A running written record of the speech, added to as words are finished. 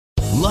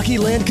Lucky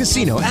Land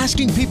Casino,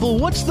 asking people,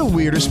 what's the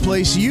weirdest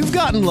place you've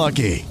gotten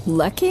lucky?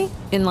 Lucky?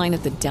 In line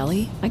at the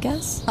deli, I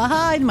guess?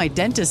 Aha, in my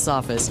dentist's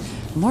office.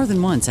 More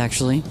than once,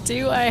 actually.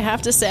 Do I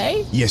have to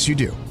say? Yes, you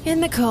do. In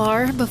the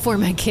car before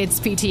my kids'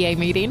 PTA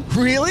meeting.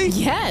 Really?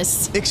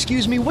 Yes.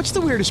 Excuse me, what's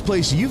the weirdest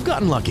place you've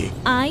gotten lucky?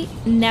 I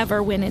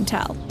never win and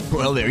tell.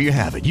 Well, there you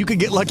have it. You can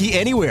get lucky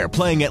anywhere,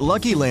 playing at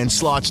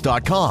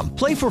LuckyLandSlots.com.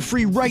 Play for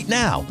free right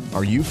now.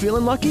 Are you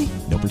feeling lucky?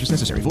 No purchase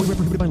necessary. Void where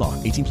prohibited by law.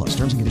 18 plus.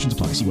 Terms and conditions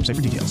apply. See website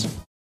for details.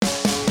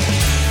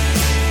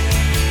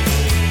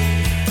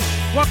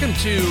 Welcome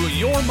to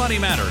Your Money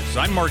Matters.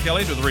 I'm Mark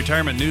Elliott with the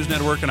Retirement News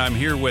Network, and I'm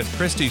here with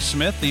Christy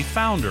Smith, the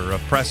founder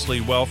of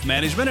Presley Wealth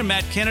Management, and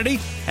Matt Kennedy,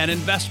 an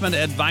investment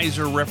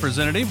advisor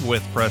representative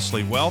with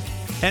Presley Wealth.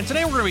 And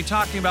today we're going to be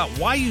talking about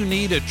why you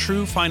need a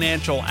true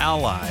financial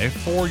ally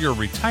for your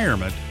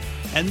retirement,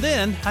 and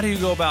then how do you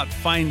go about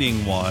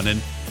finding one. And,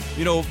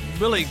 you know,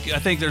 really, I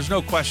think there's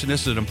no question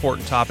this is an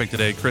important topic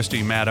today,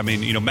 Christy, Matt. I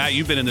mean, you know, Matt,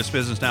 you've been in this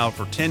business now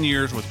for 10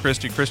 years with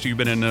Christy. Christy, you've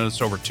been in this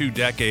over 2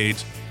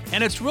 decades.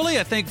 And it's really,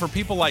 I think, for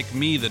people like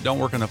me that don't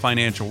work in the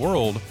financial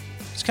world,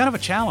 it's kind of a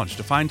challenge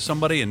to find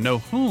somebody and know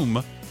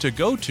whom to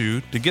go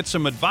to get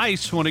some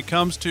advice when it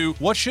comes to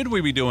what should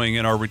we be doing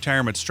in our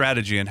retirement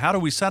strategy and how do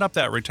we set up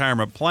that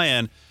retirement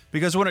plan.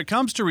 Because when it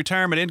comes to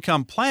retirement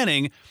income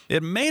planning,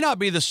 it may not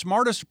be the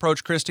smartest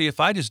approach, Christy, if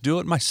I just do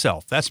it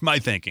myself. That's my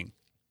thinking.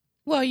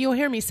 Well, you'll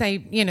hear me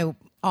say, you know,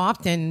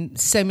 often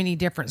so many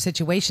different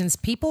situations,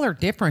 people are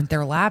different,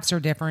 their lives are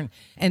different,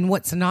 and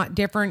what's not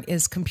different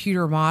is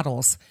computer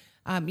models.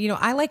 You know,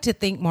 I like to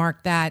think,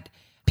 Mark, that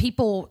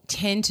people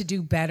tend to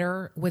do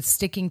better with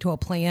sticking to a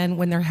plan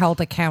when they're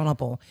held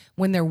accountable,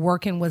 when they're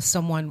working with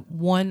someone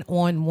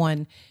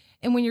one-on-one.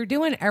 And when you're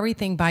doing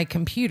everything by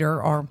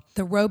computer or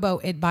the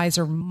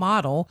robo-advisor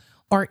model,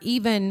 or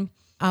even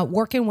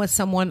working with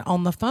someone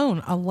on the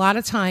phone, a lot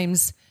of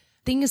times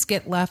things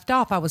get left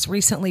off. I was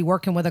recently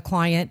working with a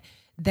client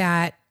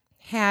that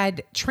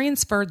had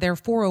transferred their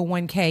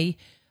 401k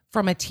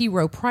from a T.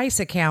 Rowe Price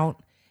account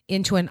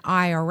into an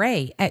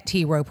IRA at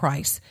T. Rowe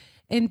Price.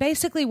 And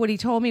basically what he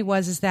told me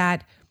is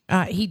that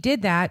he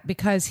did that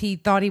because he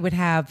thought he would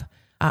have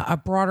a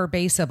broader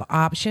base of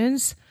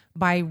options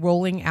by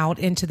rolling out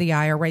into the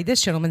IRA.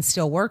 This gentleman's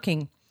still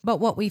working. But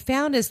what we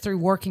found is through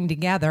working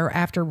together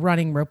after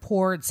running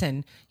reports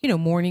and, you know,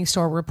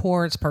 Morningstar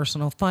reports,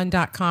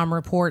 personalfund.com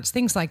reports,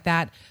 things like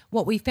that,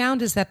 what we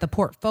found is that the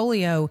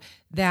portfolio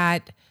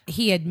that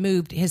he had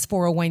moved his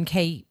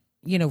 401k,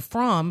 you know,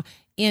 from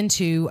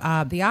into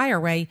the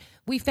IRA,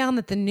 we found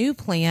that the new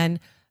plan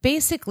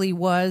basically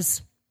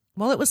was,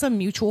 well, it was a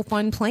mutual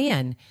fund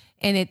plan,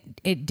 and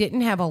it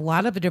didn't have a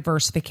lot of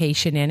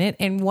diversification in it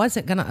and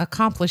wasn't going to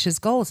accomplish his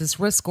goals. His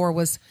risk score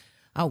was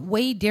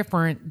way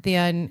different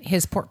than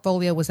his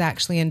portfolio was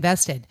actually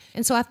invested.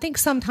 And so I think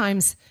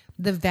sometimes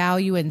the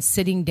value in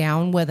sitting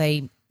down with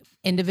a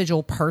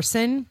individual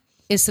person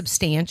is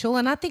substantial.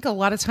 And I think a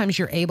lot of times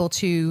you're able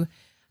to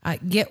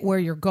get where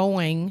you're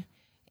going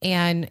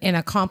and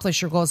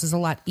accomplish your goals is a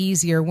lot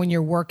easier when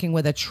you're working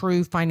with a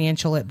true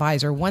financial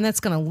advisor, one that's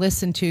going to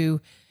listen to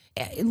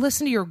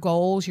your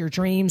goals, your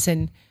dreams,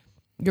 and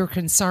your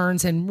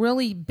concerns, and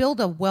really build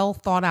a well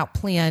thought out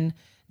plan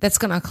that's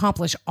going to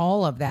accomplish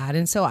all of that.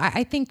 And so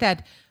I think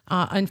that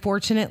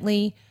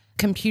unfortunately,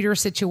 computer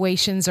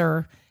situations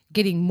are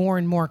getting more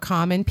and more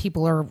common.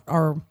 People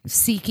are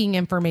seeking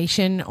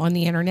information on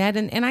the internet.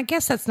 And I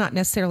guess that's not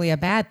necessarily a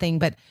bad thing,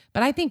 but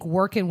I think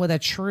working with a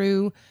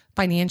true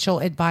financial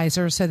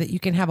advisor so that you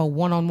can have a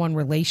one-on-one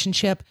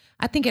relationship,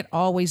 I think it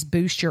always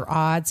boosts your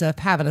odds of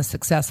having a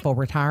successful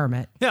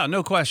retirement. Yeah,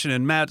 no question.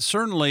 And Matt,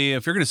 certainly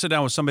if you're going to sit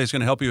down with somebody who's going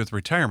to help you with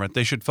retirement,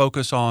 they should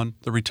focus on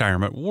the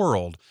retirement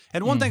world.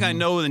 And one thing I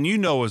know, and you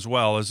know as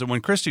well, is that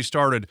when Christy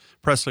started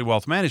Presley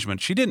Wealth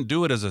Management, she didn't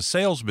do it as a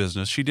sales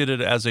business. She did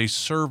it as a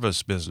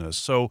service business.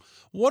 So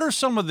what are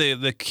some of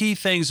the key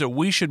things that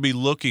we should be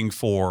looking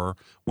for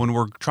when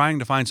we're trying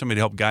to find somebody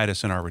to help guide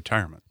us in our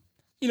retirement?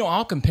 You know,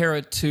 I'll compare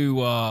it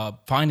to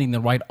finding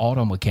the right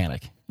auto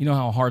mechanic. You know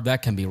how hard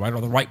that can be, right?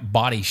 Or the right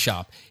body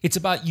shop. It's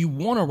about you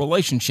want a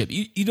relationship.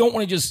 You don't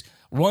want to just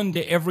run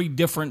to every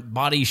different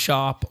body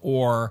shop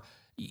or,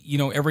 you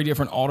know, every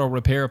different auto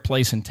repair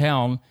place in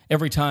town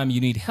every time you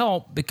need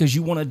help, because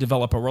you want to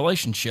develop a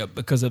relationship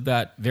because of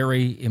that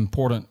very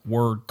important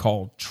word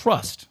called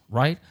trust,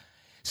 right?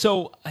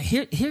 So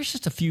here's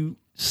just a few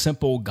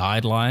simple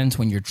guidelines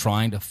when you're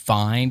trying to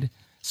find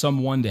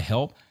someone to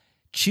help.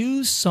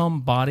 Choose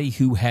somebody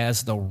who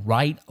has the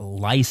right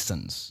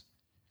license,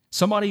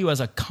 somebody who has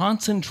a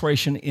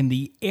concentration in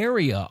the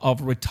area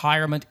of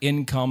retirement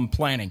income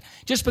planning.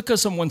 Just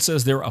because someone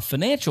says they're a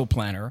financial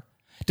planner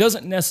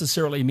doesn't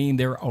necessarily mean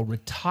they're a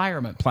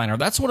retirement planner.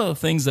 That's one of the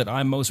things that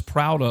I'm most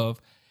proud of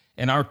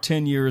in our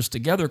 10 years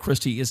together,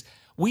 Christy, is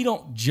we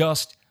don't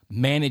just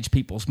manage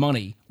people's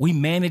money. We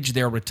manage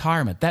their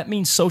retirement. That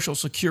means Social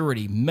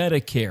Security,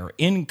 Medicare,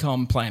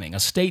 income planning,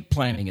 estate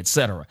planning,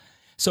 etc.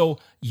 So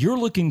you're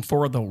looking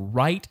for the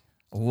right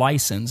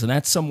license, and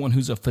that's someone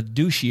who's a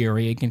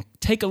fiduciary and can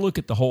take a look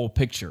at the whole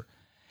picture.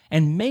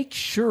 and make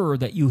sure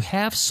that you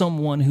have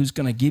someone who's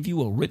going to give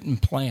you a written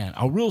plan,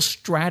 a real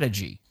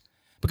strategy.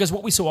 Because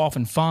what we so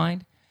often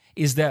find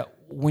is that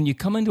when you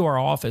come into our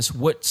office,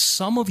 what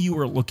some of you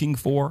are looking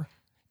for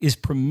is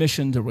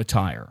permission to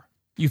retire.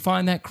 You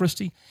find that,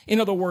 Christy? In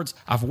other words,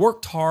 I've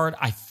worked hard.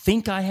 I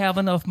think I have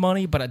enough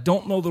money, but I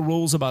don't know the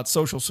rules about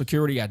Social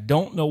Security. I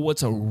don't know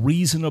what's a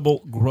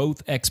reasonable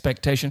growth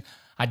expectation.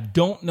 I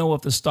don't know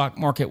if the stock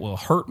market will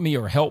hurt me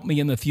or help me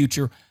in the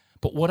future.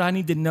 But what I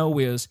need to know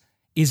is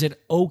it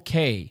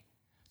okay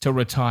to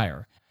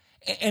retire?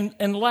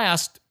 And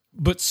last,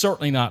 but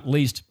certainly not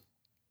least,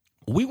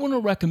 we want to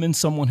recommend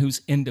someone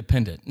who's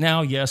independent.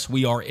 Now, yes,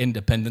 we are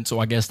independent, so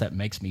I guess that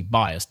makes me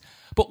biased.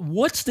 But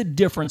what's the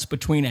difference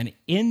between an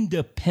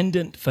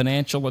independent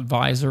financial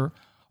advisor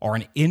or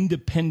an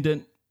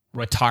independent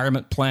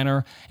retirement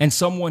planner and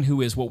someone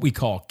who is what we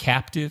call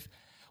captive?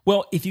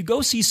 Well, if you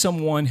go see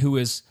someone who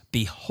is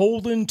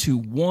beholden to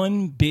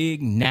one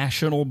big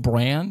national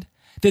brand,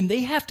 then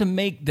they have to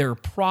make their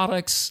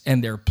products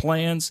and their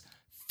plans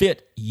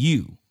fit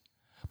you.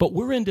 But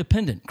we're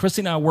independent.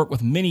 Christy and I work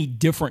with many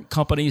different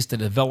companies to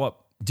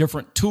develop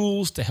different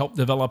tools to help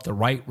develop the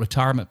right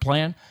retirement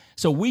plan.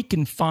 So we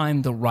can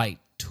find the right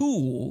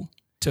tool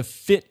to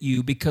fit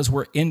you because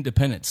we're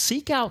independent.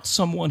 Seek out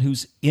someone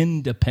who's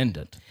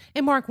independent.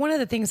 And Mark, one of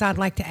the things I'd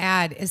like to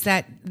add is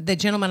that the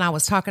gentleman I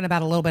was talking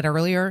about a little bit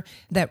earlier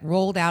that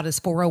rolled out his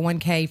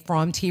 401k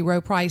from T. Rowe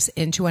Price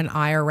into an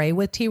IRA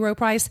with T. Rowe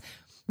Price,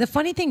 the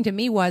funny thing to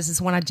me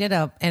is when I did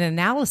an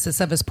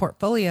analysis of his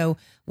portfolio,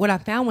 what I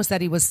found was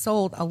that he was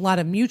sold a lot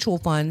of mutual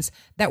funds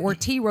that were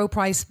T. Rowe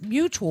Price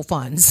mutual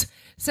funds.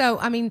 So,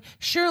 I mean,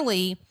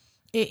 surely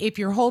if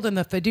you're holding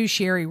the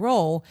fiduciary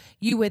role,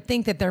 you would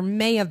think that there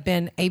may have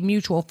been a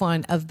mutual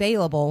fund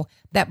available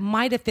that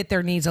might have fit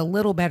their needs a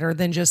little better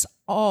than just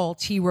all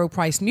T. Rowe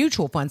Price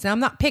mutual funds. Now, I'm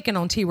not picking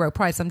on T. Rowe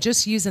Price. I'm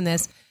just using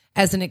this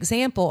as an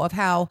example of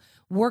how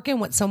working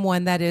with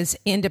someone that is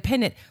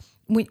independent.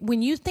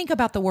 When you think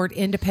about the word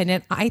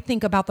independent, I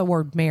think about the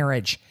word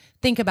marriage.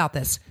 Think about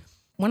this.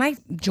 When I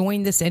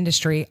joined this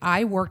industry,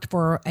 I worked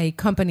for a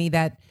company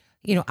that,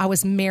 I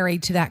was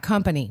married to that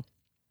company.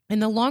 And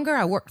the longer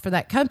I worked for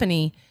that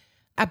company,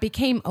 I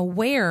became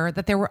aware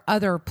that there were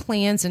other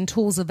plans and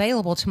tools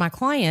available to my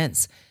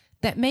clients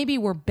that maybe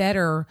were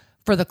better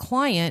for the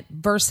client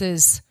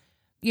versus,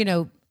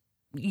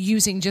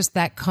 using just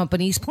that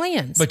company's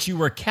plans. But you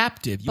were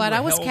captive. I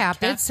was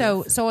captive.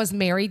 So I was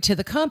married to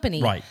the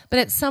company. Right. But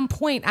at some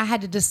point I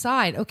had to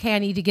decide, okay, I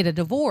need to get a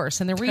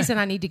divorce. And the reason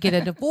I need to get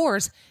a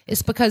divorce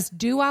is because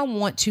do I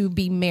want to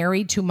be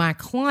married to my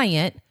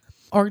client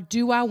or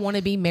do I want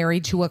to be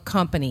married to a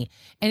company?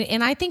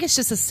 And I think it's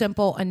just a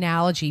simple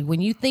analogy.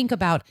 When you think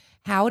about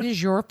how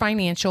does your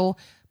financial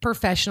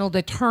professional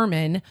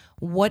determine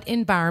what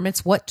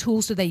environments, what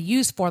tools do they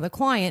use for the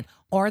client?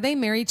 Are they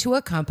married to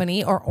a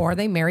company or are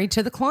they married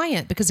to the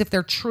client? Because if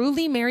they're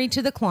truly married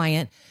to the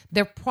client,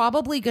 they're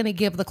probably going to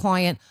give the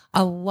client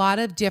a lot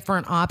of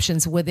different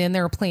options within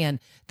their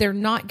plan. They're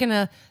not going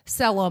to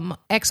sell them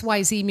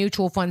XYZ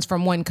mutual funds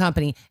from one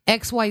company,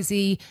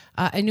 XYZ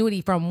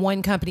annuity from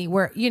one company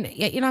where,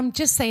 I'm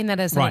just saying that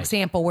as an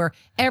example where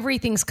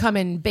everything's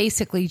coming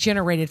basically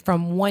generated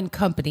from one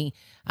company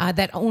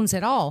that owns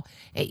it all.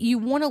 You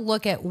want to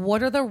look at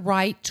what are the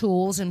right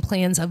tools and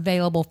plans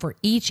available for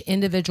each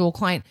individual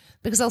client.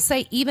 Because I'll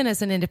say, even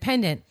as an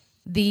independent,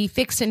 the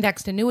fixed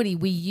indexed annuity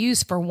we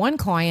use for one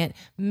client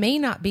may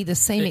not be the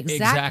same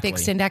exact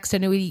fixed indexed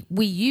annuity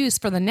we use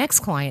for the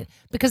next client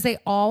because they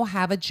all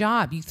have a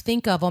job. You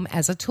think of them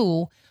as a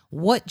tool.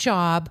 What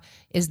job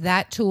is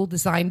that tool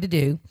designed to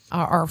do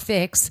or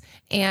fix?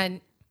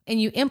 And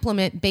you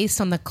implement based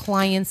on the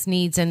client's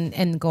needs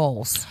and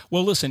goals.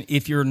 Well, listen,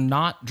 if you're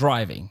not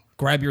driving,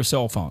 grab your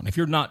cell phone. If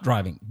you're not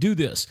driving, do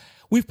this.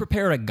 We've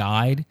prepared a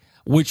guide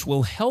which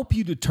will help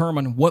you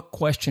determine what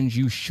questions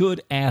you should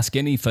ask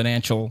any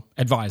financial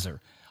advisor.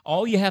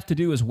 All you have to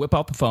do is whip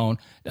out the phone,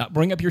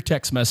 bring up your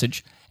text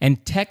message,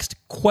 and text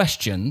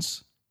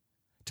questions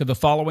to the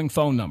following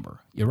phone number.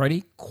 You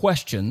ready?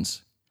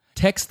 Questions.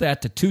 Text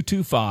that to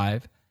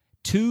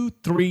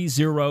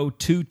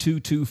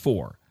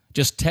 225-230-2224.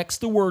 Just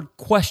text the word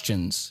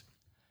questions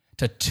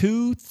to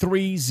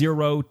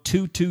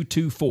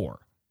 230-2224.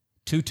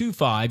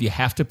 225, you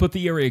have to put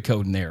the area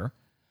code in there.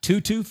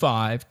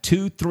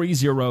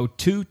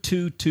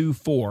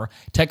 225-230-2224.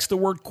 Text the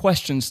word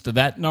questions to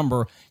that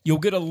number. You'll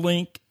get a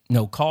link,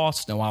 no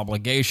cost, no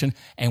obligation,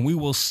 and we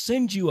will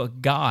send you a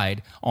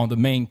guide on the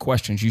main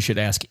questions you should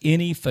ask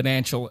any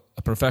financial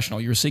professional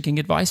you're seeking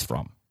advice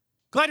from.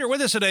 Glad you're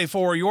with us today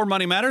for Your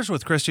Money Matters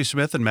with Christy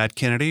Smith and Matt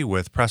Kennedy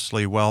with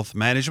Presley Wealth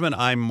Management.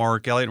 I'm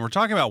Mark Elliott, and we're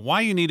talking about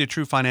why you need a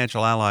true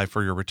financial ally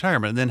for your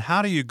retirement, and then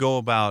how do you go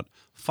about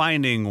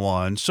finding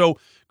one. So,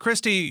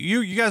 Christy,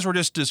 you guys were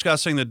just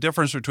discussing the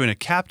difference between a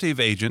captive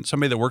agent,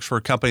 somebody that works for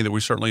a company that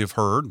we certainly have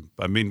heard.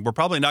 I mean, we're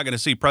probably not going to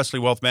see Presley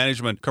Wealth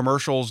Management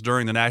commercials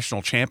during the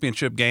national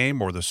championship game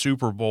or the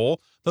Super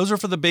Bowl, Those are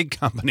for the big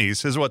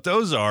companies is what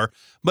those are.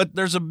 But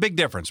there's a big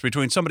difference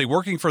between somebody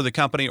working for the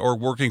company or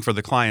working for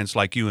the clients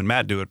like you and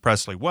Matt do at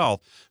Presley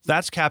Wealth.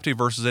 That's captive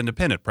versus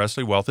independent.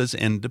 Presley Wealth is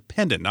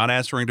independent, not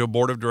answering to a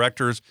board of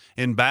directors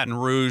in Baton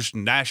Rouge,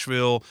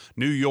 Nashville,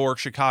 New York,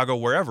 Chicago,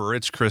 wherever.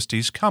 It's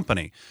Christy's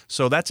company.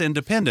 So that's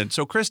independent.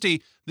 So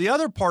Christy, the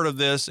other part of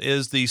this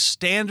is the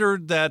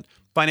standard that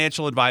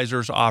financial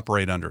advisors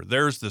operate under.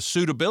 There's the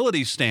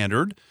suitability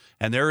standard,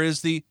 and there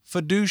is the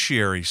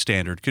fiduciary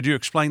standard. Could you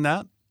explain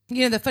that?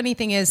 You know, the funny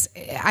thing is,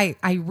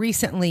 I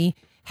recently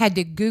had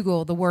to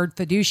Google the word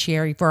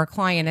fiduciary for a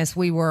client as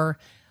we were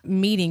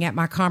meeting at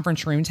my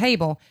conference room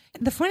table.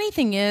 The funny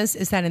thing is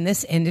that in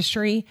this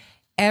industry,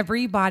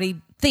 everybody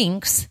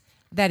thinks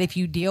that if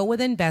you deal with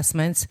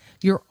investments,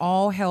 you're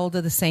all held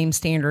to the same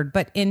standard.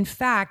 But in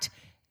fact,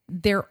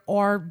 there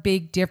are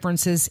big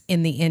differences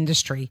in the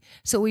industry.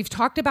 So we've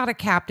talked about a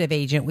captive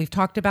agent. We've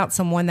talked about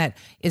someone that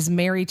is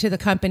married to the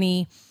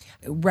company,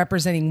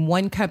 representing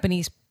one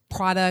company's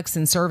products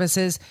and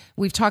services.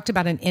 We've talked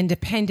about an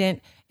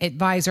independent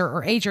advisor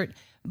or agent.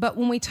 But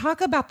when we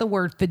talk about the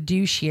word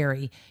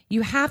fiduciary,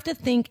 you have to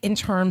think in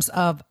terms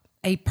of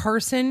a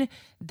person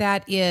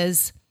that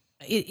is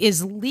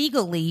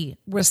legally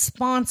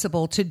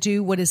responsible to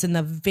do what is in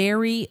the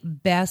very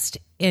best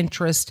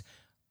interest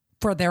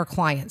for their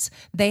clients.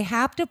 They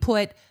have to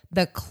put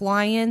the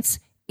client's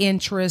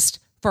interest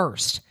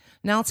first.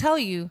 Now, I'll tell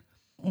you,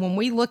 when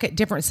we look at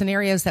different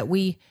scenarios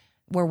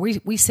where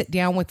we sit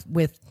down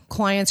with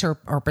clients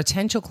or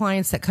potential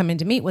clients that come in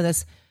to meet with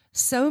us,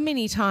 so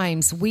many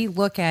times we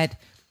look at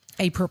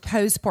a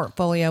proposed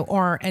portfolio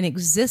or an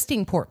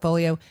existing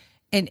portfolio,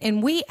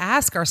 and we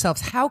ask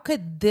ourselves, how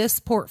could this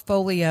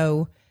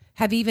portfolio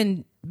have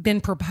even been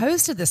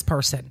proposed to this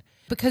person?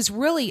 Because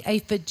really, a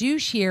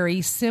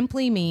fiduciary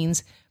simply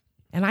means,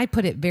 and I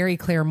put it very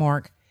clear,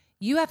 Mark,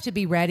 you have to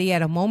be ready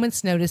at a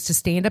moment's notice to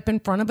stand up in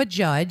front of a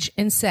judge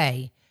and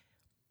say,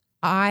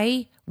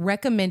 I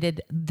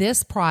recommended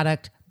this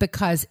product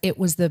because it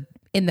was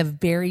in the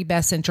very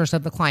best interest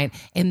of the client,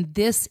 and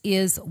this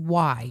is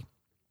why.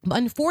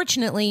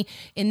 Unfortunately,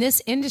 in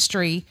this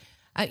industry,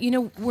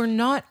 we're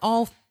not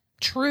all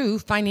true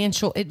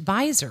financial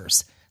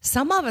advisors.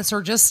 Some of us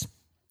are just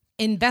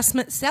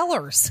investment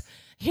sellers.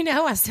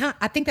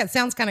 I think that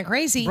sounds kind of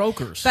crazy.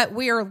 Brokers. But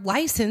we are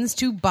licensed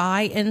to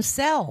buy and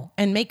sell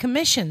and make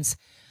commissions.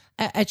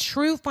 A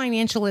true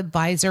financial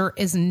advisor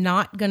is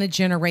not going to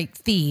generate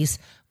fees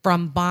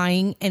from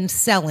buying and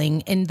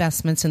selling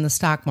investments in the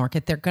stock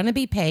market. They're going to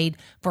be paid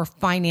for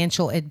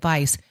financial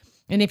advice.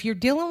 And if you're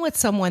dealing with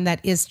someone that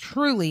is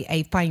truly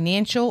a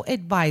financial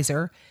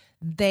advisor,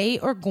 they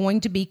are going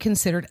to be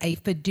considered a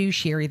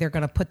fiduciary. They're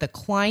going to put the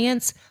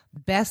client's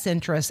best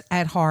interest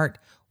at heart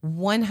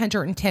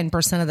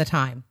 110% of the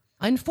time.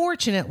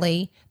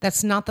 Unfortunately,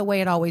 that's not the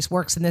way it always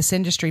works in this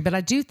industry, but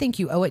I do think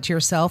you owe it to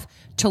yourself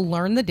to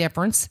learn the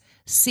difference,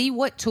 see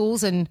what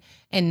tools and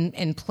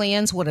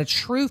plans would a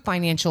true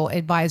financial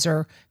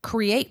advisor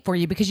create for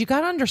you, because you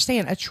got to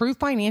understand, a true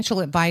financial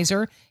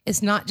advisor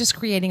is not just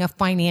creating a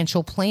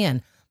financial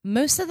plan.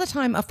 Most of the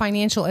time, a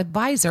financial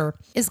advisor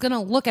is going to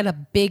look at a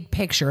big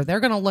picture. They're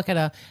going to look at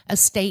a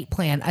estate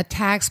plan, a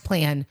tax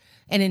plan,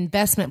 an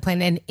investment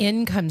plan, an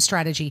income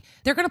strategy.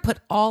 They're going to put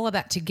all of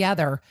that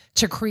together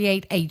to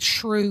create a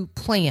true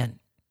plan.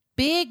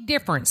 Big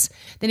difference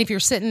than if you're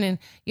sitting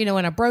in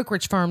a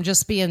brokerage firm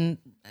just being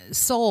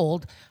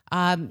sold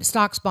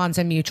stocks, bonds,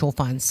 and mutual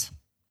funds.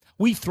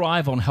 We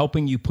thrive on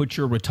helping you put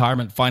your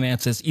retirement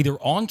finances either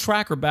on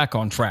track or back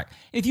on track.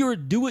 If you're a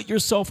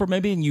do-it-yourselfer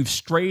maybe and you've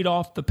strayed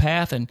off the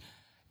path and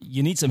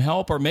you need some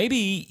help, or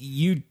maybe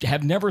you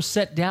have never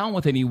sat down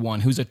with anyone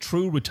who's a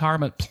true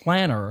retirement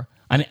planner,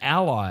 an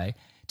ally,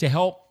 to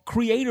help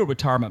create a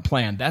retirement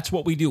plan. That's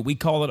what we do. We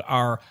call it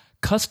our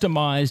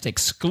customized,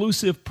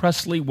 exclusive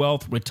Presley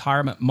Wealth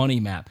Retirement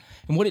Money Map.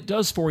 And what it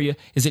does for you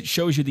is it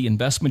shows you the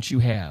investments you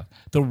have,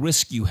 the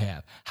risk you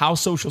have, how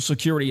Social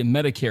Security and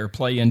Medicare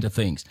play into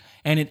things.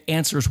 And it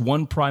answers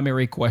one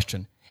primary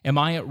question. Am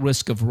I at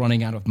risk of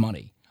running out of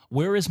money?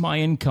 Where is my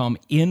income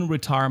in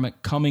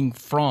retirement coming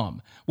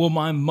from? Will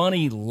my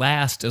money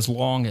last as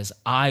long as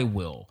I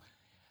will?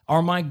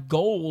 Are my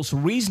goals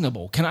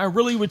reasonable? Can I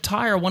really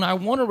retire when I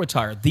want to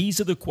retire? These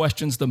are the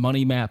questions the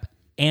Money Map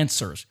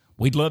answers.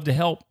 We'd love to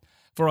help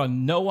for a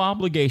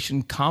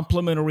no-obligation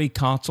complimentary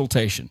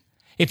consultation.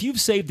 If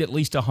you've saved at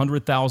least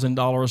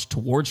 $100,000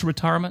 towards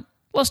retirement,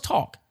 let's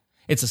talk.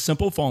 It's a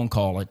simple phone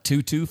call at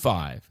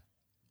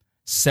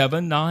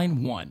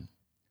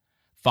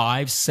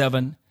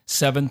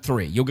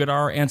 225-791-5773. You'll get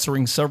our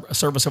answering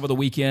service over the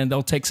weekend.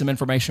 They'll take some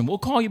information. We'll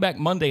call you back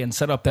Monday and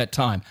set up that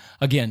time.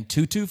 Again,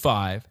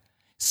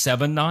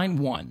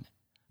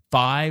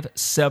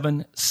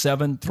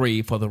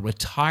 225-791-5773 for the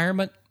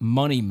Retirement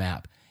Money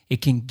Map.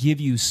 It can give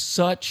you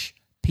such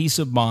peace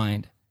of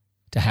mind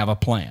to have a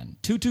plan.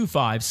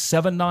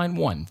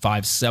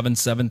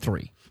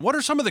 225-791-5773. What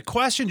are some of the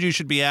questions you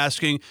should be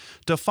asking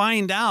to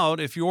find out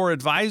if your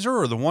advisor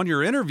or the one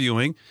you're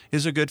interviewing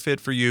is a good fit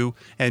for you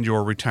and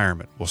your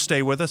retirement? Well,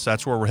 stay with us.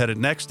 That's where we're headed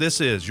next. This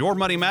is Your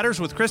Money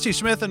Matters with Christy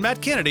Smith and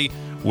Matt Kennedy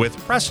with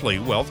Presley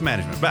Wealth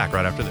Management. Back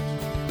right after this.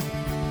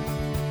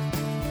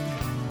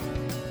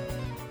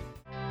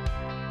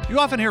 You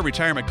often hear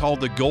retirement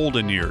called the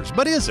golden years,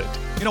 but is it?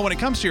 You know, when it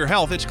comes to your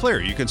health, it's clear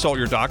you consult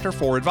your doctor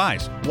for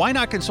advice. Why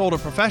not consult a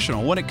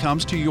professional when it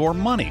comes to your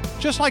money?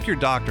 Just like your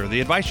doctor,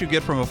 the advice you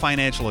get from a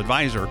financial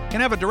advisor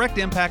can have a direct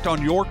impact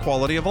on your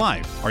quality of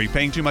life. Are you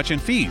paying too much in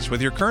fees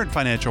with your current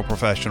financial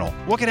professional?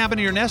 What can happen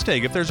to your nest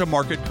egg if there's a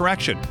market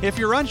correction? If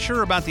you're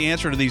unsure about the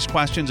answer to these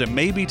questions, it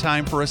may be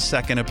time for a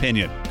second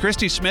opinion.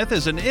 Christy Smith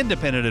is an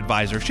independent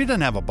advisor. She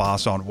doesn't have a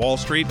boss on Wall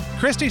Street.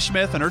 Christy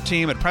Smith and her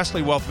team at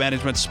Presley Wealth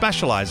Management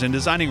specialize in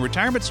designing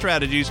retirement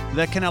strategies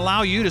that can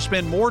allow you to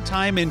spend more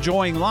time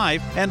enjoying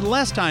life and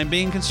less time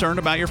being concerned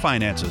about your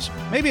finances.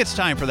 Maybe it's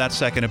time for that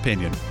second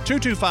opinion.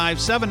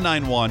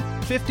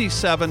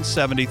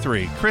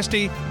 225-791-5773.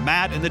 Christy,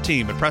 Matt, and the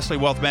team at Presley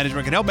Wealth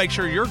Management can help make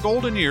sure your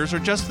golden years are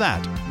just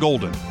that,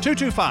 golden.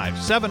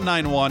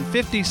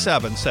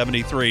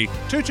 225-791-5773.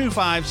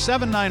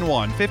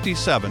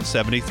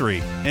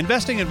 225-791-5773.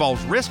 Investing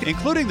involves risk,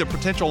 including the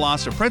potential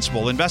loss of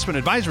principal. Investment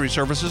advisory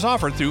services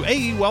offered through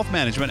AE Wealth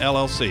Management,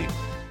 LLC.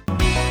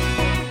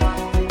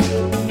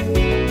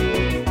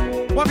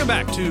 Welcome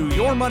back to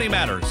Your Money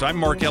Matters. I'm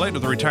Mark Elliott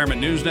of the Retirement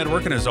News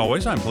Network, and as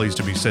always, I'm pleased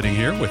to be sitting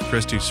here with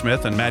Christy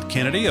Smith and Matt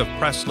Kennedy of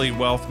Presley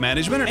Wealth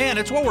Management. And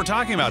it's what we're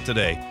talking about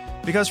today,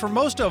 because for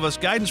most of us,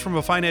 guidance from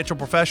a financial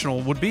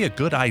professional would be a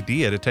good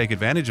idea to take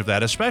advantage of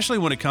that, especially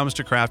when it comes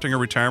to crafting a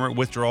retirement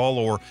withdrawal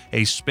or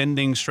a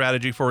spending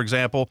strategy, for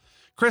example.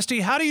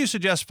 Christy, how do you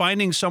suggest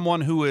finding someone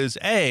who is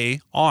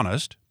A,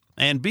 honest,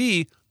 and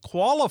B,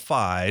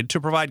 qualified to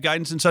provide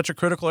guidance in such a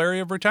critical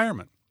area of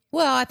retirement?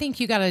 Well, I think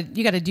you gotta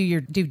do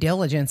your due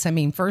diligence. I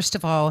mean, first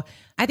of all,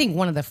 I think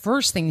one of the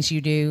first things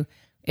you do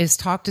is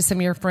talk to some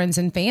of your friends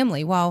and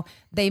family. While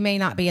they may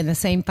not be in the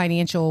same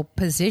financial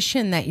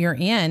position that you're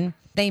in,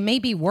 they may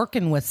be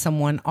working with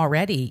someone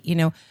already. You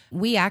know,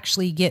 we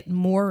actually get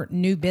more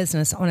new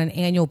business on an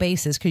annual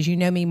basis because you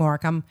know me,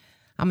 Mark. I'm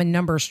a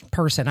numbers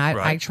person.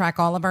 I track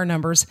all of our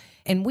numbers,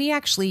 and we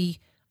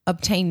actually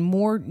obtain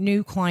more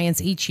new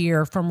clients each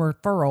year from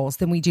referrals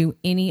than we do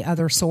any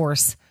other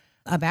source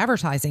of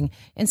advertising.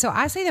 And so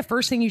I say the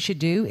first thing you should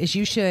do is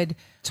you should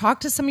talk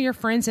to some of your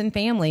friends and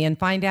family and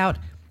find out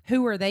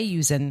who are they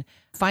using.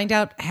 Find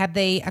out, have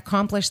they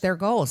accomplished their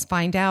goals?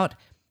 Find out,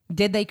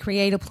 did they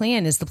create a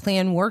plan? Is the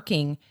plan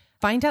working?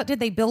 Find out, did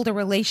they build a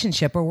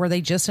relationship or were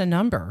they just a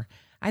number?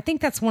 I think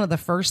that's one of the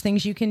first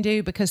things you can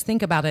do, because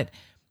think about it.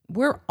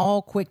 We're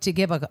all quick to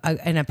give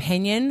an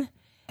opinion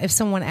if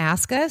someone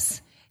asks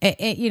us.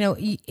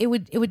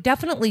 It would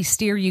definitely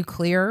steer you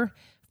clear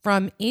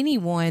from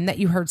anyone that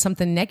you heard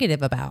something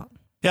negative about.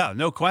 Yeah,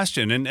 no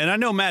question. And I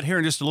know, Matt, here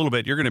in just a little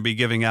bit, you're going to be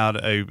giving out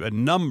a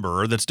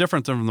number that's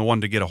different than the one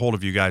to get a hold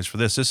of you guys for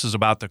this. This is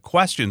about the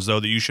questions,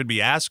 though, that you should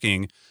be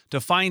asking to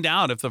find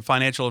out if the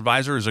financial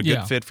advisor is a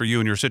good fit for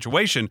you and your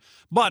situation.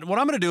 But what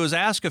I'm going to do is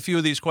ask a few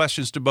of these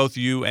questions to both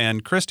you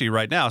and Christy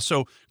right now.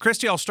 So,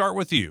 Christy, I'll start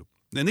with you.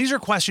 And these are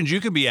questions you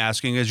can be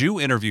asking as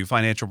you interview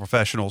financial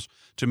professionals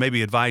to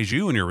maybe advise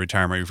you in your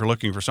retirement. If you're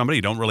looking for somebody,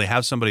 you don't really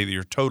have somebody that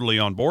you're totally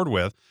on board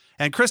with.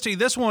 And Christy,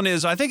 this one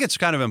is, I think it's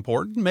kind of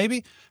important,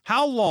 maybe.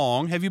 How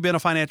long have you been a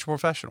financial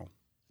professional?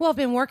 Well, I've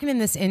been working in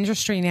this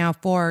industry now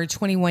for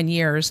 21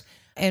 years,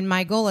 and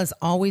my goal has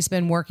always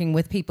been working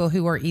with people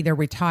who are either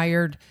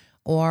retired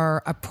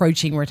or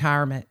approaching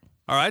retirement.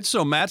 All right,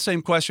 so Matt,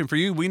 same question for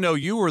you. We know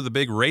you were the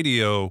big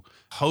radio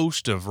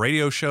host of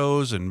radio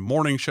shows and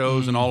morning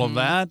shows and all of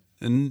that,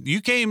 and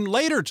you came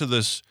later to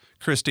this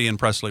Christy and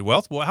Presley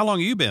Wealth. Well, how long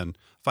have you been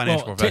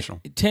financial professional?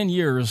 10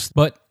 years,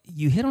 but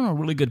you hit on a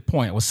really good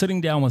point. I was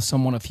sitting down with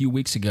someone a few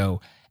weeks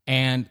ago,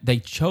 and they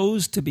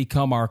chose to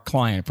become our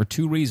client for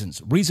two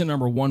reasons. Reason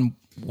number one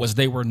was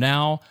they were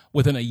now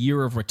within a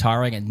year of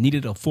retiring and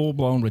needed a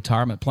full-blown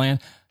retirement plan.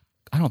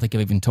 I don't think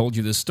I've even told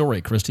you this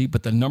story, Christy,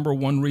 but the number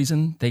one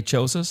reason they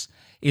chose us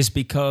is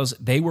because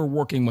they were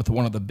working with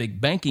one of the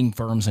big banking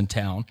firms in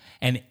town,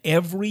 and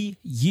every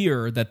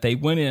year that they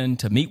went in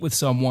to meet with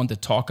someone to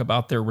talk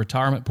about their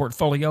retirement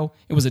portfolio,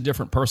 it was a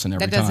different person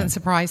every time. That doesn't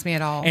surprise me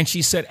at all. And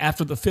she said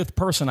after the fifth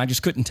person, I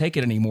just couldn't take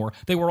it anymore.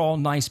 They were all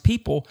nice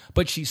people,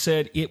 but she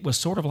said it was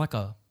sort of like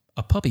a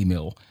puppy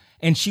mill.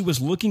 And she was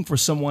looking for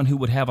someone who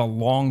would have a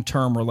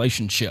long-term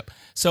relationship.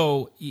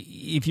 So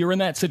if you're in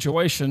that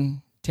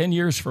situation, 10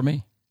 years for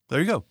me. There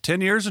you go.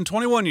 10 years and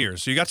 21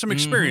 years. So you got some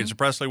experience at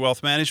Presley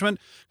Wealth Management.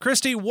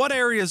 Christy, what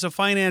areas of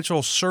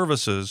financial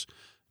services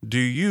do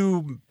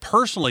you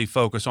personally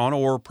focus on,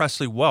 or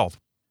Presley Wealth?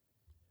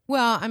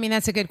 Well, I mean,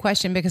 that's a good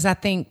question, because I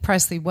think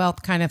Presley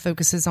Wealth kind of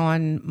focuses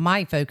on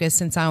my focus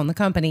since I own the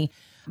company.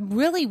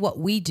 Really what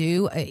we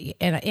do,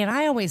 and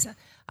I always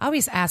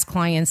ask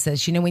clients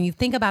this, when you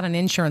think about an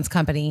insurance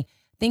company,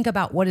 think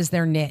about what is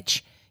their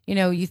niche.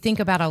 You think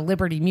about a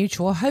Liberty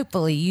Mutual,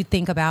 hopefully you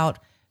think about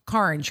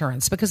car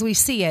insurance because we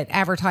see it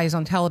advertised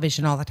on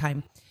television all the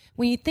time.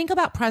 When you think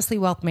about Presley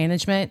Wealth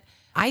Management,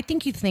 I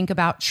think you think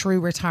about true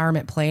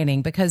retirement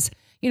planning because,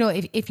 you know,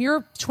 if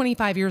you're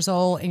 25 years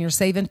old and you're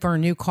saving for a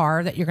new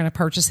car that you're going to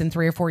purchase in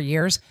 3 or 4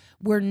 years,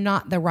 we're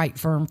not the right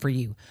firm for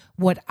you.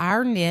 What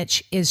our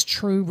niche is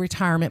true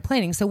retirement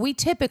planning. So we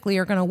typically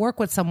are going to work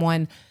with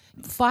someone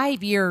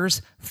 5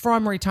 years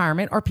from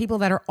retirement or people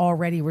that are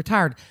already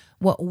retired.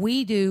 What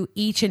we do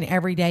each and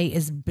every day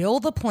is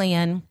build the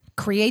plan,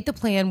 create the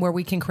plan where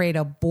we can create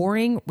a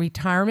boring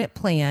retirement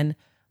plan,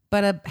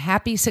 but a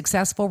happy,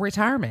 successful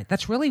retirement.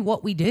 That's really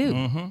what we do.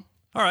 Mm-hmm.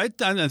 All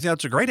right. I think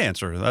that's a great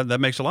answer.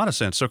 That makes a lot of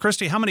sense. So,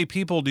 Christy, how many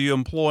people do you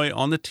employ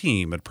on the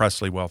team at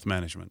Presley Wealth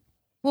Management?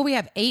 Well, we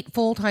have 8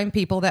 full-time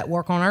people that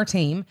work on our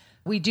team.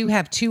 We do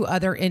have 2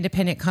 other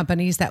independent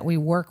companies that we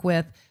work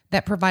with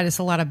that provide us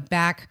a lot of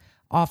back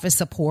office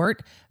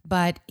support.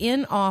 But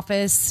in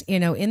office, you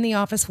know, in the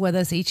office with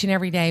us each and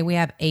every day, we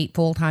have 8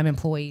 full-time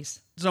employees.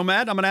 So,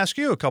 Matt, I'm going to ask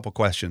you a couple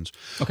questions.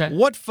 Okay.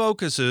 What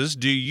focuses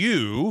do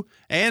you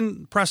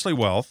and Presley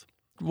Wealth,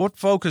 what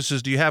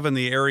focuses do you have in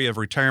the area of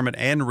retirement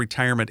and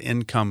retirement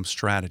income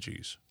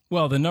strategies?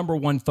 Well, the number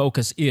one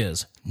focus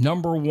is,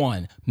 number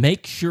one,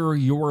 make sure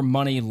your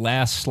money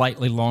lasts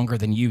slightly longer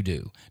than you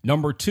do.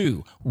 Number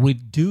 2,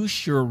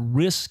 reduce your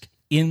risk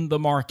in the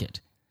market.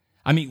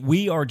 I mean,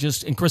 we are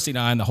just, and Christy and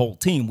I and the whole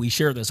team, we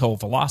share this whole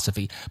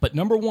philosophy. But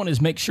number 1 is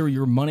make sure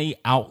your money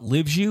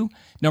outlives you.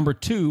 Number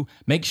 2,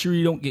 make sure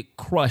you don't get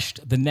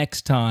crushed the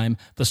next time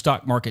the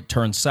stock market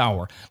turns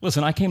sour.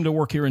 Listen, I came to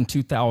work here in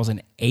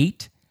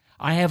 2008.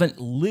 I haven't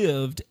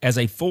lived as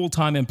a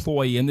full-time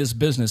employee in this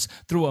business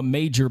through a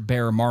major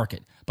bear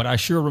market, but I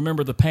sure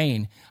remember the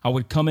pain. I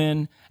would come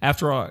in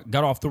after I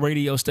got off the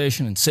radio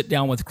station and sit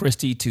down with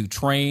Christy to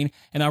train,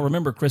 and I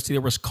remember, Christy,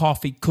 there was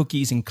coffee,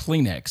 cookies, and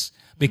Kleenex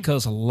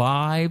because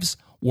lives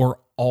were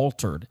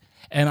altered.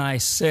 And I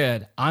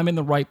said, I'm in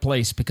the right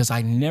place because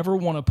I never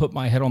want to put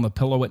my head on the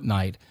pillow at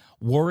night,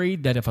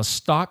 worried that if a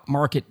stock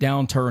market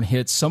downturn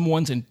hits,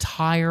 someone's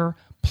entire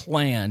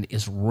plan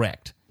is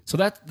wrecked. So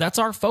that's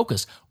our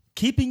focus.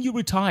 Keeping you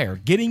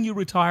retired, getting you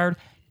retired,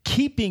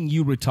 keeping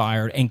you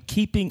retired, and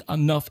keeping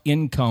enough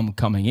income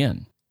coming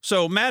in.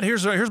 So, Matt,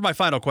 here's my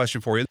final question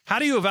for you. How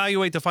do you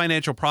evaluate the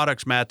financial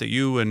products, Matt, that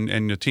you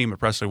and the team at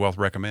Presley Wealth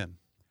recommend?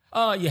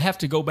 You have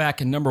to go back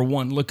and, number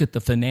 1, look at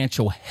the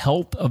financial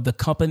health of the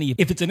company.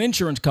 If it's an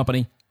insurance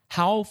company,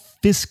 how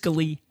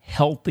fiscally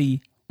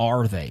healthy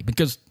are they?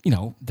 Because, you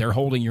know, they're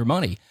holding your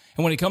money.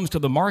 And when it comes to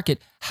the market,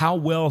 how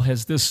well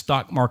has this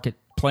stock market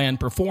plan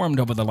performed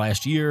over the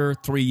last year,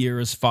 3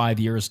 years, 5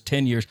 years,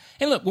 10 years?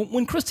 And look,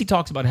 when Christy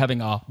talks about having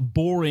a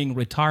boring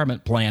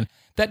retirement plan,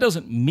 that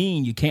doesn't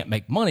mean you can't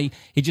make money.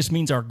 It just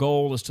means our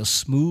goal is to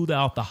smooth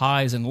out the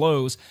highs and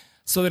lows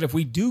so that if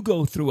we do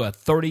go through a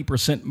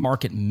 30%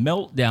 market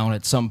meltdown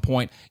at some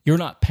point, you're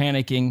not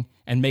panicking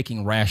and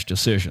making rash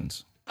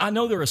decisions. I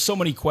know there are so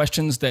many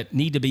questions that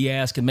need to be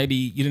asked, and maybe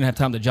you didn't have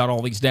time to jot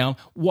all these down.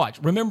 Watch.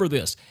 Remember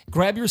this.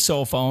 Grab your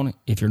cell phone,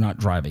 if you're not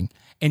driving,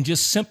 and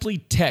just simply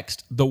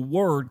text the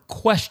word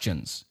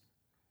questions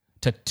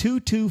to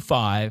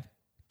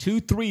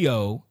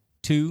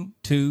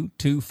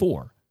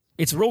 225-230-2224.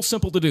 It's real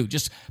simple to do.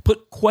 Just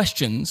put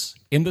questions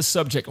in the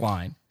subject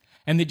line,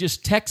 and then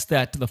just text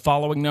that to the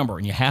following number.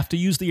 And you have to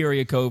use the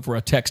area code for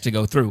a text to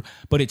go through,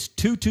 but it's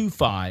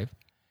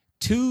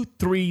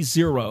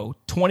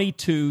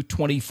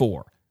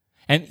 225-230-2224.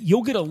 And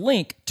you'll get a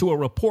link to a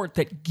report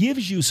that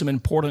gives you some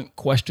important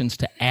questions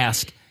to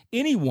ask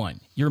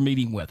anyone you're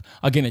meeting with.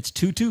 Again, it's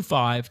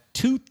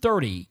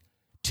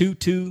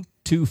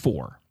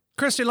 225-230-2224.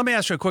 Christy, let me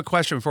ask you a quick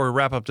question before we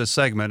wrap up this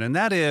segment, and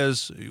that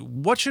is,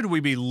 what should we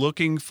be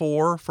looking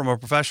for from a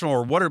professional,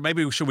 or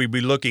maybe should we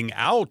be looking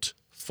out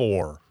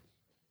for?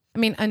 I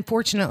mean,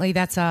 unfortunately,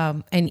 that's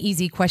an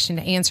easy question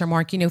to answer,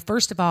 Mark. You know,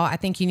 first of all, I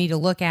think you need to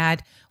look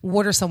at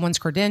what are someone's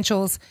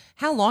credentials?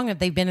 How long have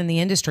they been in the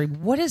industry?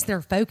 What is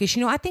their focus?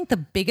 You know, I think the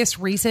biggest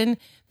reason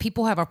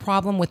people have a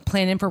problem with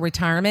planning for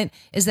retirement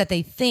is that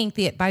they think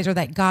the advisor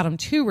that got them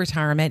to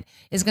retirement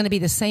is going to be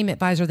the same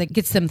advisor that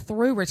gets them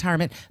through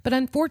retirement. But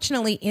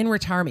unfortunately, in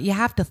retirement, you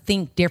have to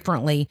think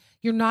differently.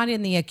 You're not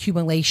in the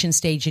accumulation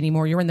stage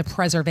anymore. You're in the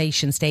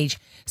preservation stage.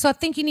 So I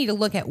think you need to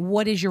look at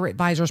what is your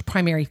advisor's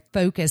primary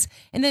focus.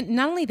 And then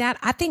not only that,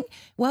 I think,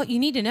 well, you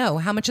need to know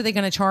how much are they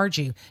going to charge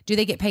you? Do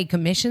they get paid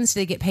commissions? Do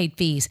they get paid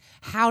fees?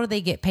 How do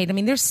they get paid? I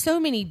mean, there's so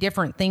many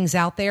different things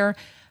out there.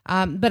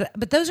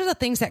 But those are the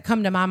things that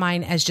come to my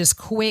mind as just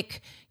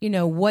quick, you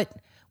know, what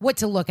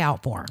to look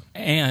out for.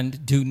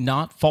 And do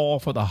not fall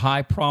for the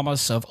high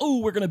promise of,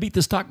 oh, we're going to beat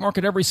the stock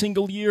market every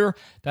single year.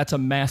 That's a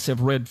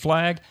massive red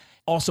flag.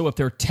 Also, if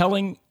they're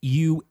telling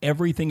you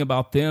everything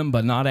about them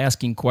but not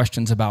asking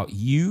questions about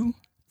you,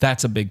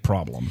 that's a big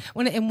problem.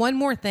 And one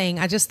more thing,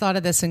 I just thought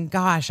of this, and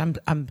gosh, I'm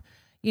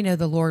you know,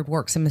 the Lord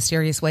works in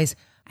mysterious ways.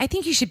 I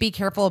think you should be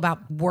careful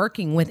about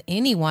working with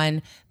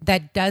anyone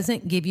that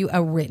doesn't give you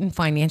a written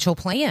financial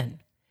plan.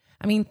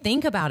 I mean,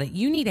 think about it.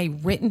 You need a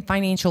written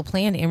financial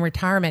plan in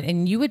retirement,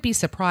 and you would be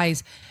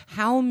surprised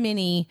how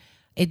many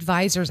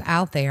advisors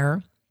out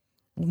there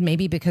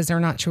maybe because they're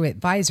not true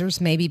advisors,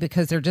 maybe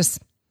because they're just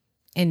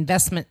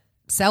investment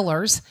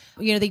sellers,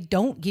 they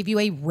don't give you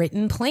a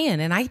written plan.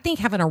 And I think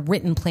having a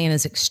written plan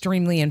is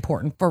extremely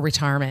important for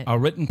retirement. A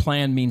written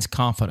plan means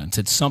confidence.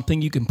 It's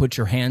something you can put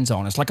your hands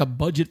on. It's like a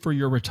budget for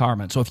your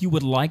retirement. So if you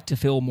would like to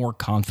feel more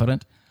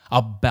confident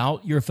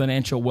about your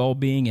financial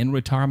well-being in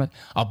retirement,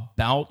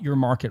 about your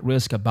market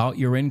risk, about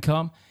your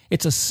income,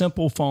 it's a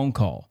simple phone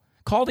call.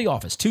 Call the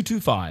office,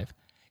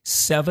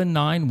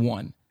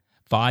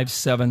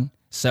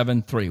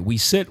 225-791-5773. We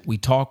sit, we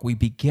talk, we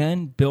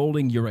begin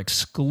building your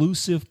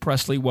exclusive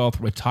Presley Wealth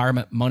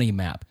Retirement Money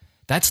Map.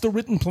 That's the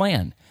written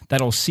plan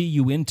that'll see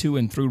you into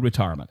and through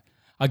retirement.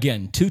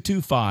 Again,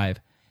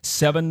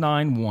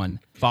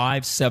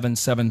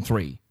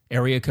 225-791-5773.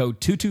 Area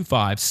code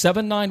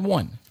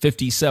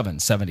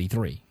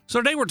 225-791-5773. So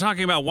today we're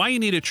talking about why you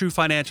need a true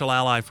financial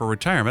ally for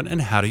retirement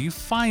and how do you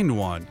find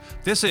one.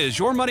 This is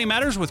Your Money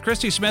Matters with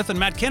Christy Smith and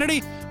Matt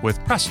Kennedy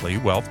with Presley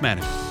Wealth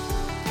Management.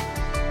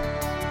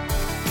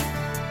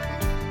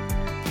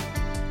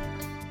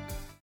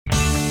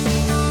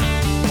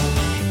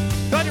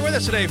 With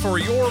us today for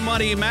Your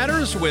Money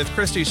Matters with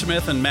Christy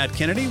Smith and Matt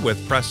Kennedy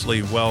with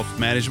Presley Wealth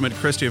Management.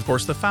 Christy, of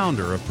course, the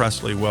founder of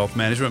Presley Wealth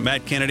Management.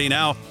 Matt Kennedy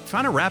now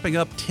kind of wrapping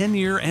up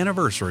 10-year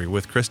anniversary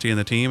with Christy and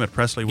the team at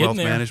Presley Wealth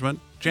Management.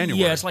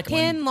 January. Yeah, it's like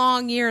 10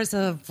 long years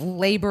of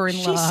labor and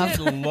love. She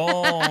said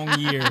long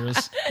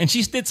years. And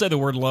she did say the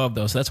word love,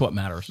 though, so that's what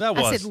matters.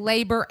 I said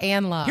labor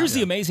and love. Here's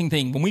the amazing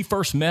thing. When we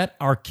first met,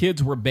 our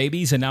kids were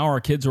babies, and now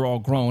our kids are all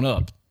grown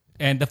up.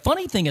 And the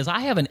funny thing is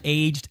I haven't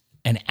aged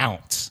an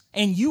ounce.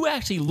 And you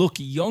actually look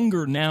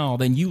younger now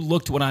than you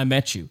looked when I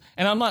met you.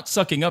 And I'm not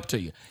sucking up to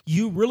you.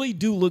 You really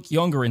do look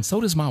younger, and so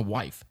does my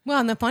wife. Well,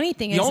 and the funny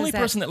thing is... The only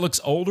person that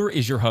looks older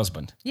is your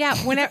husband. Yeah,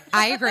 whenever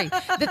I agree.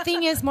 The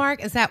thing is,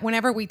 Mark, is that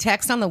whenever we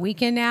text on the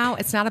weekend now,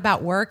 it's not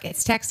about work.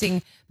 It's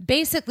texting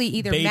basically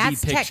either baby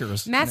Matt's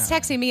pictures.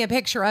 Texting me a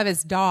picture of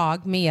his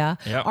dog, Mia,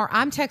 or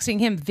I'm texting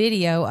him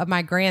video of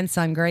my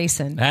grandson,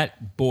 Grayson.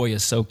 That boy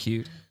is so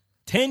cute.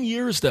 10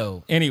 years,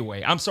 though.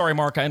 Anyway, I'm sorry,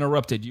 Mark, I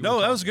interrupted you. No,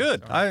 that was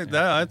good.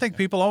 I think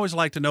people always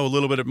like to know a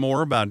little bit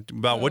more about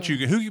what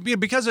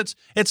because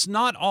it's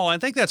not all. I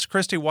think that's,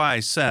 Christy, why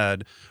I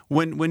said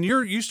when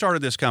you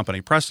started this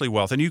company, Presley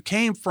Wealth, and you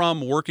came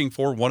from working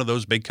for one of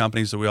those big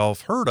companies that we all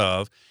have heard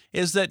of,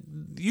 is that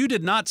you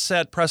did not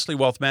set Presley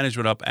Wealth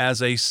Management up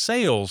as a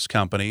sales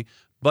company,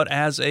 but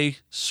as a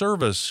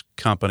service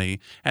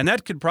company. And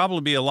that could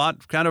probably be a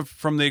lot kind of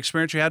from the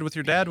experience you had with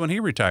your dad when he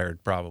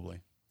retired, probably.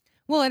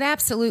 Well, it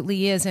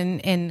absolutely is,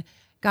 and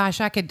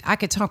gosh, I could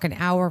talk an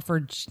hour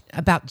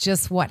about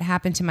just what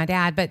happened to my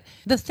dad. But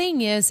the thing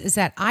is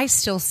that I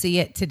still see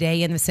it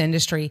today in this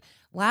industry.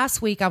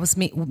 Last week, I was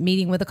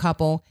meeting with a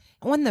couple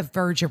on the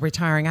verge of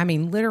retiring. I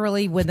mean,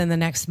 literally within the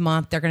next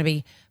month, they're going to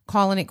be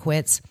calling it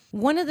quits.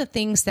 One of the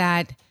things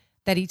that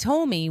he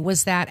told me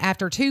was that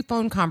after 2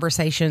 phone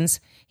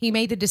conversations, he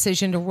made the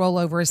decision to roll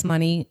over his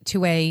money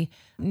to a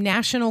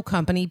national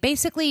company,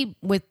 basically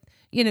with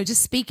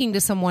just speaking to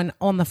someone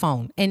on the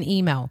phone and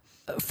email.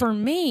 For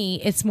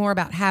me, it's more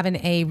about having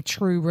a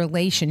true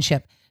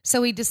relationship.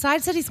 So he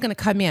decides that he's going to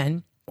come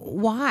in.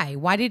 Why?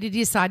 Why did he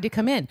decide to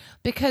come in?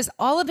 Because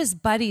all of his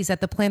buddies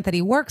at the plant that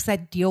he works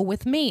at deal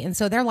with me. And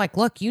so they're like,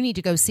 look, you need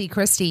to go see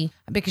Christy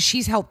because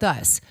she's helped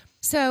us.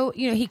 So,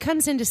 he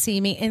comes in to see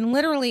me, and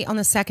literally on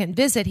the second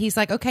visit, he's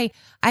like, okay,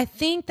 I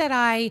think that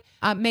I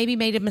maybe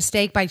made a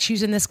mistake by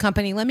choosing this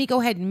company. Let me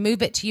go ahead and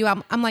move it to you.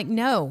 I'm like,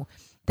 no,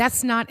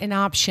 that's not an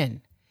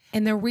option.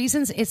 And the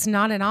reasons it's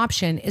not an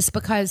option is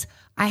because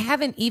I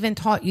haven't even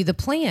taught you the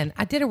plan.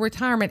 I did a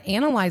retirement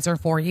analyzer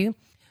for you.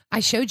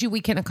 I showed you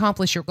we can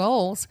accomplish your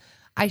goals.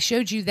 I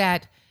showed you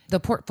that the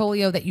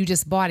portfolio that you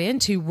just bought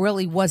into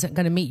really wasn't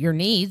going to meet your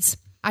needs.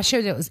 I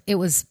showed it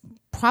was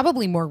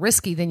probably more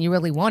risky than you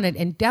really wanted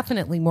and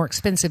definitely more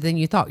expensive than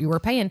you thought you were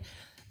paying.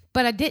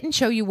 But I didn't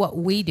show you what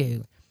we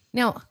do.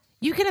 Now,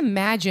 you can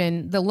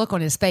imagine the look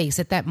on his face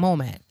at that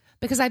moment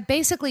because I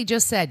basically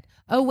just said,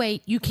 oh,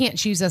 wait, you can't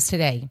choose us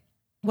today.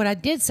 What I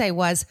did say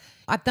was,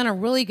 I've done a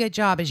really good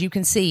job, as you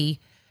can see,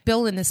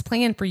 building this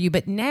plan for you.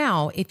 But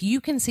now, if you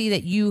can see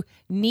that you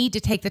need to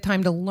take the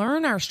time to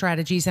learn our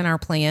strategies and our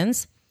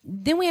plans,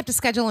 then we have to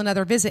schedule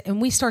another visit and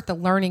we start the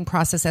learning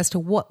process as to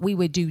what we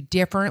would do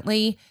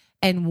differently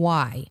and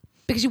why.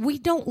 Because we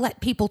don't let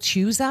people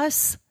choose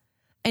us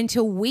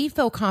until we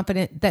feel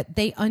confident that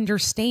they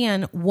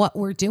understand what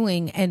we're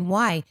doing and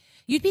why.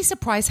 You'd be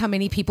surprised how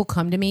many people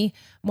come to me,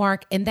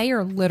 Mark, and they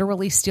are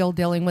literally still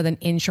dealing with an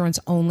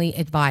insurance-only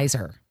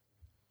advisor.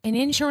 An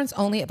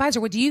insurance-only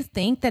advisor. Well, do you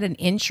think that an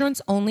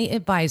insurance-only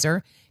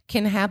advisor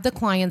can have the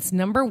client's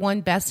number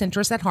one best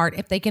interest at heart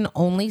if they can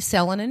only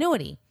sell an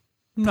annuity?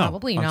 No,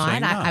 probably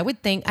not. I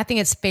think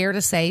it's fair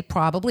to say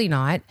probably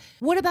not.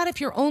 What about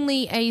if you're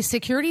only a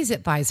securities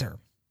advisor?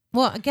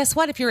 Well, guess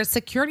what? If you're a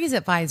securities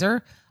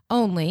advisor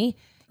only,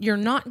 you're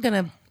not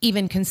going to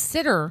even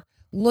consider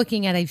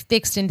looking at a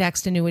fixed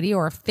indexed annuity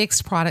or a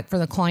fixed product for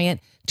the client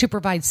to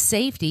provide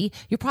safety.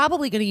 You're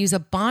probably going to use a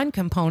bond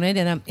component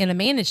in a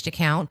managed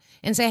account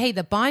and say, hey,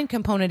 the bond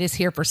component is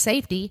here for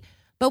safety,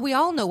 But we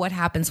all know what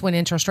happens when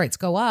interest rates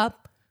go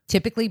up.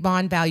 Typically,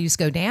 bond values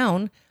go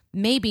down.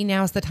 Maybe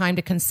now's the time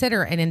to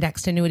consider an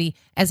indexed annuity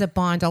as a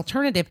bond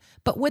alternative.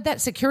 But would that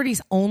securities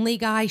only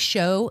guy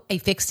show a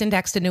fixed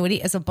indexed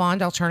annuity as a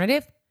bond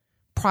alternative?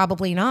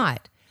 Probably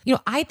not.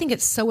 I think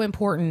it's so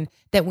important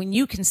that when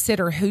you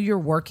consider who you're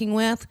working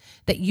with,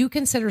 that you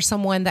consider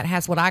someone that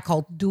has what I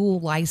call dual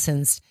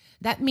licensed.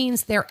 That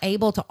means they're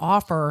able to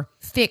offer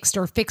fixed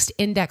or fixed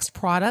indexed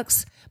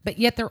products, but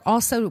yet they're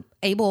also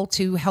able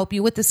to help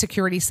you with the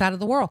security side of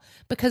the world,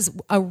 because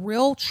a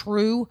real,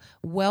 true,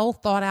 well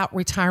thought out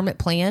retirement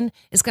plan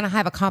is going to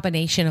have a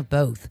combination of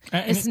both.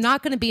 It's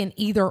not going to be an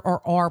either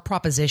or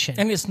proposition.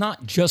 And it's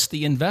not just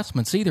the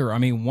investments either. I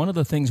mean, one of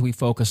the things we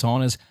focus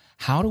on is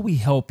how do we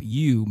help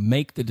you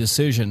make the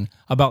decision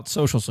about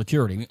Social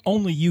Security? I mean,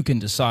 only you can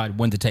decide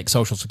when to take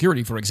Social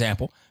Security, for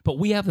example, but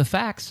we have the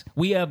facts.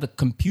 We have the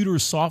computer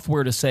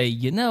software to say,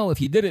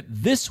 if you did it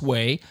this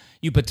way,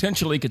 you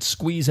potentially could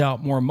squeeze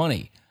out more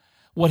money.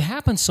 What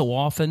happens so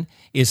often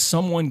is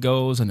someone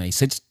goes and they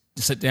sit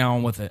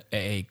down with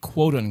a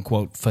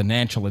quote-unquote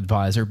financial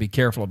advisor, be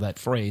careful of that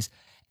phrase,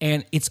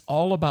 and it's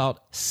all about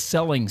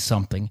selling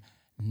something,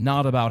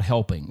 not about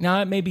helping.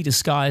 Now, it may be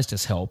disguised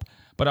as help,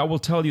 but I will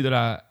tell you that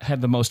I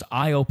had the most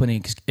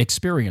eye-opening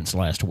experience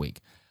last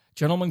week. A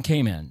gentleman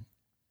came in.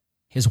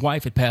 His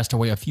wife had passed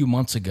away a few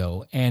months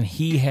ago, and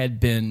he had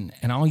been,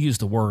 and I'll use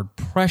the word,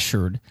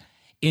 pressured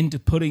into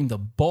putting the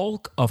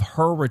bulk of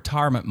her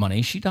retirement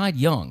money. She died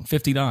young,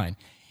 59.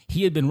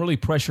 He had been really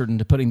pressured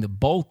into putting the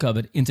bulk of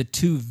it into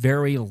 2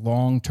 very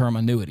long-term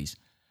annuities.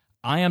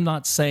 I am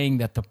not saying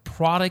that the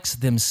products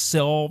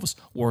themselves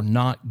were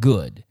not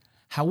good.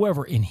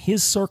 However, in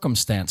his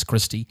circumstance,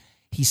 Christy,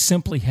 he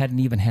simply hadn't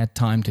even had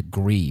time to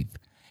grieve.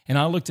 And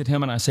I looked at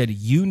him and I said,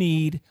 you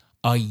need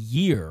a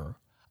year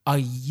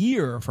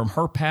from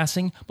her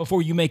passing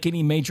before you make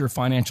any major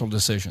financial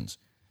decisions.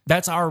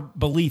 That's our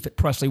belief at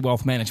Presley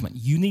Wealth Management.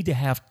 You need to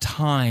have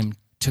time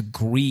to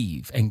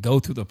grieve and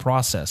go through the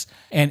process.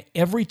 And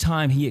every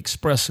time he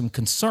expressed some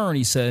concern,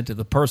 he said to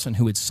the person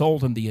who had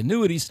sold him the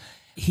annuities,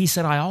 he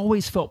said, I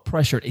always felt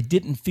pressured. It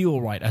didn't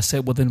feel right. I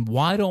said, well, then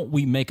why don't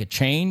we make a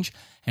change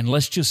and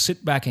let's just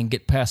sit back and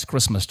get past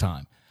Christmas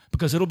time?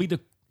 Because it'll be the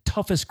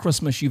toughest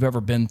Christmas you've ever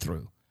been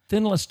through.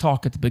 Then let's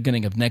talk at the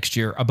beginning of next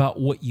year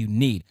about what you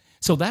need.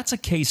 So that's a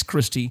case,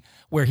 Christy,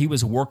 where he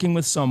was working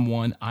with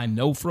someone, I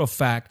know for a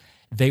fact,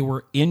 they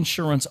were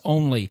insurance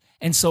only.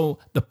 And so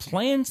the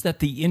plans that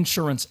the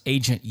insurance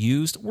agent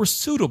used were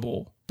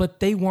suitable,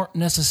 but they weren't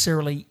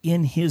necessarily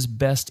in his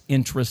best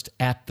interest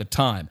at the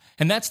time.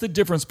 And that's the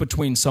difference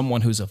between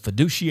someone who's a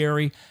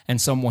fiduciary and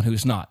someone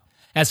who's not.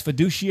 As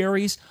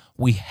fiduciaries,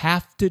 we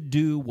have to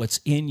do what's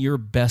in your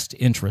best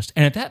interest.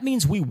 And if that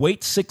means we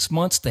wait 6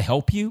 months to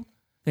help you,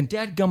 then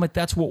dadgummit,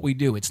 that's what we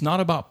do. It's not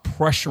about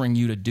pressuring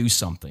you to do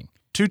something.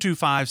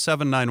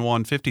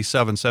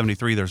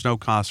 225-791-5773. There's no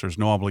cost, there's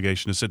no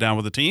obligation to sit down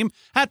with the team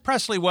at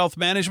Presley Wealth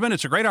Management.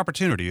 It's a great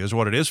opportunity is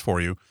what it is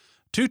for you.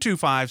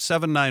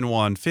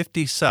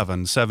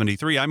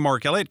 225-791-5773. I'm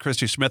Mark Elliott.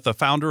 Christy Smith, the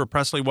founder of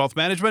Presley Wealth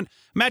Management.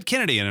 Matt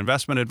Kennedy, an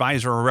investment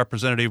advisor or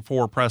representative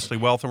for Presley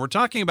Wealth. And we're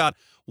talking about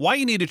why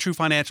you need a true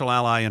financial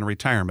ally in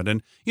retirement.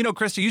 And,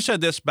 Christy, you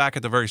said this back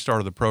at the very start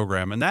of the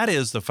program, and that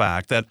is the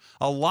fact that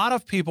a lot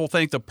of people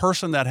think the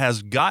person that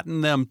has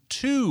gotten them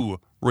to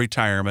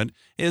retirement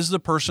is the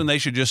person they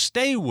should just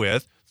stay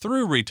with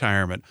through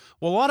retirement.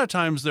 Well, a lot of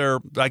times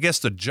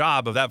the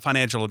job of that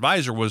financial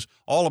advisor was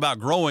all about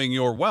growing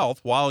your wealth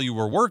while you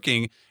were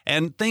working,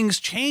 and things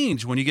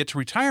change when you get to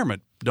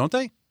retirement, don't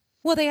they?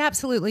 Well, they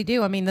absolutely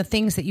do. I mean, the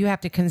things that you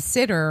have to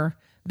consider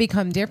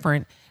become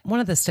different. One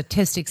of the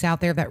statistics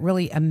out there that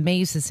really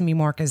amazes me,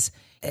 Mark, is,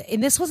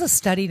 and this was a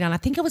study done, I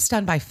think it was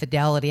done by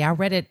Fidelity. I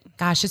read it,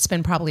 it's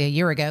been probably a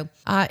year ago.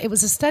 It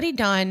was a study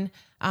done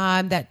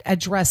that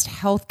addressed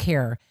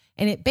healthcare.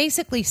 And it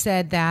basically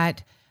said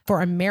that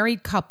for a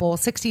married couple,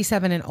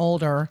 67 and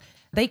older,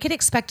 they could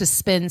expect to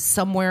spend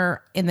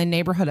somewhere in the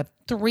neighborhood of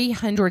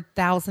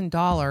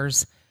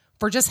 $300,000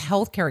 for just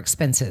healthcare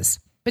expenses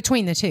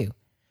between the two.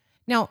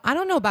 Now, I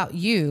don't know about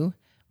you,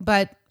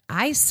 but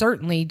I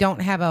certainly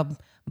don't have a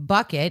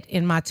bucket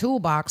in my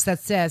toolbox that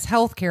says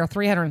healthcare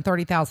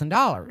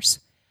 $330,000.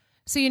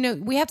 So,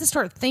 we have to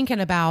start thinking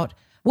about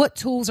what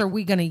tools are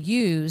we going to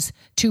use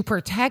to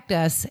protect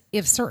us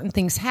if certain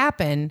things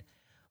happen,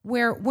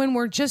 where when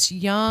we're just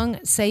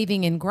young,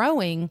 saving and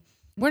growing,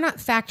 we're not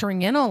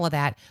factoring in all of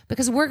that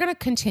because we're going to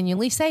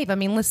continually save. I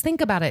mean, let's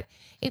think about it.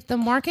 If the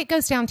market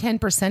goes down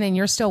 10% and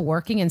you're still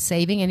working and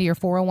saving into your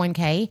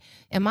 401k,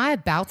 am I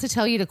about to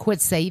tell you to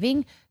quit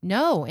saving?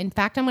 No. In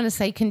fact, I'm going to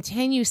say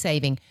continue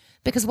saving,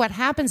 because what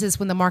happens is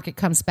when the market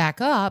comes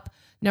back up,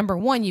 number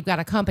one, you've got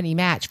a company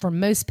match for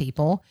most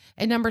people.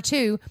 And number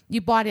two, you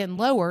bought in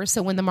lower.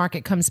 So when the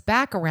market comes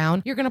back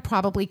around, you're going to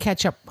probably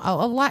catch up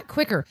a lot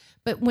quicker.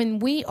 But when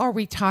we are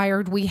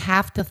retired, we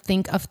have to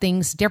think of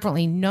things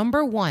differently.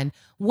 Number one,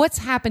 what's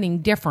happening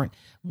different?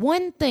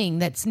 One thing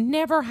that's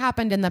never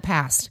happened in the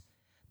past,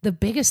 the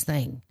biggest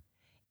thing,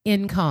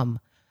 income.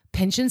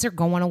 pensions are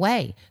going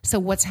away. So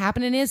what's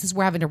happening is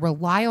we're having to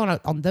rely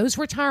on those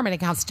retirement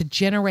accounts to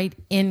generate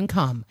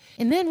income.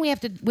 And then we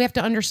have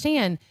to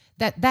understand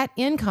that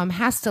income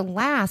has to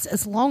last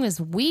as long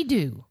as we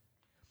do.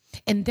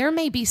 And there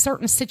may be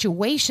certain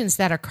situations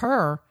that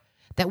occur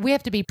that we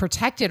have to be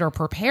protected or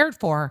prepared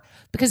for,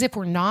 because if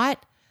we're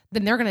not,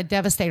 then they're going to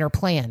devastate our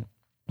plan.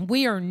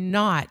 We are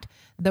not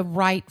the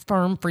right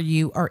firm for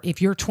you, or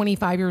if you're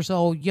 25 years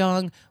old,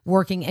 young,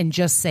 working, and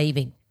just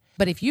saving.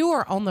 But if you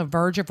are on the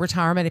verge of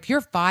retirement, if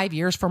you're 5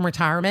 years from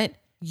retirement,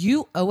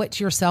 you owe it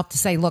to yourself to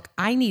say, look,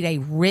 I need a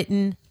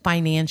written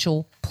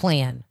financial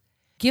plan.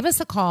 Give us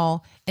a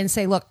call and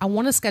say, look, I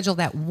want to schedule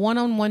that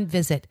one-on-one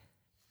visit.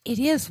 It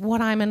is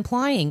what I'm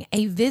implying,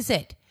 a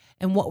visit.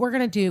 And what we're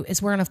going to do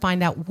is we're going to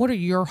find out, what are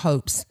your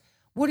hopes?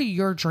 What are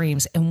your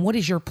dreams? And what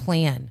is your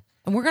plan?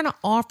 And we're going to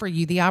offer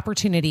you the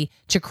opportunity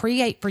to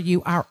create for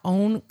you our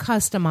own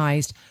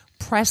customized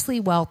Presley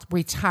Wealth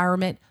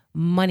Retirement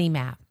Money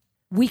Map.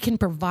 We can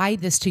provide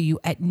this to you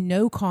at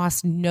no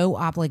cost, no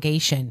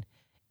obligation.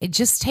 It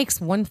just takes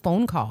one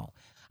phone call.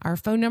 Our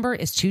phone number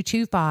is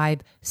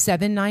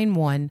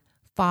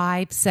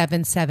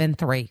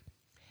 225-791-5773.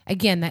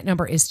 Again, that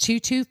number is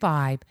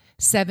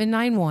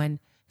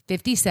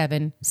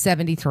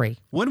 225-791-5773.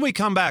 When we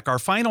come back, our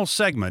final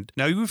segment.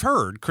 Now, you've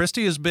heard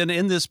Christy has been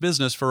in this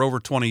business for over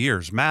 20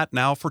 years. Matt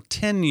now for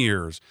 10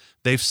 years.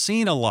 They've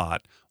seen a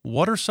lot.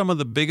 What are some of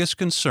the biggest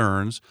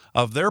concerns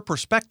of their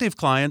prospective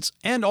clients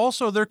and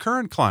also their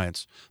current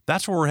clients?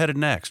 That's where we're headed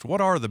next.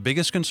 What are the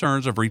biggest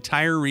concerns of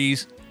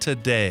retirees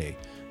today?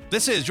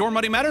 This is Your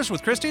Money Matters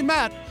with Christy and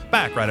Matt.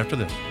 Back right after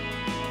this.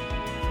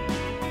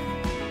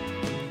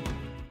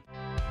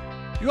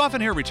 You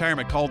often hear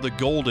retirement called the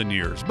golden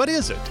years, but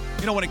is it?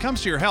 You know, when it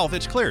comes to your health,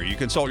 it's clear you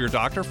consult your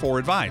doctor for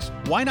advice.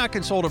 Why not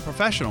consult a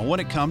professional when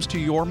it comes to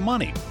your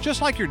money?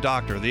 Just like your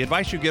doctor, the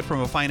advice you get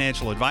from a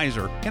financial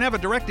advisor can have a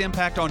direct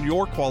impact on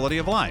your quality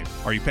of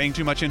life. Are you paying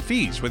too much in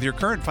fees with your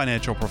current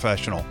financial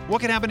professional?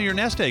 What can happen to your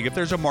nest egg if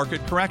there's a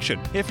market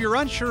correction? If you're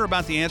unsure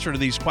about the answer to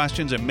these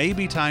questions, it may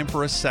be time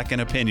for a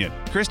second opinion.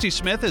 Christy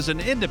Smith is an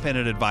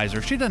independent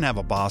advisor. She doesn't have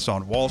a boss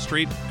on Wall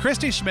Street.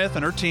 Christy Smith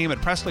and her team at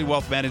Presley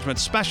Wealth Management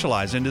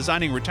specialize in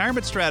designing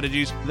retirement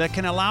strategies that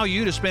can allow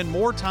you to spend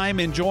more time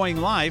enjoying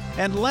life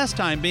and less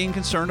time being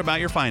concerned about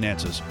your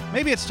finances.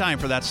 Maybe it's time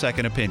for that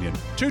second opinion.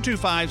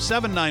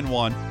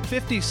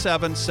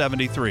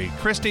 225-791-5773.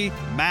 Christy,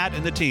 Matt,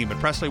 and the team at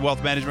Presley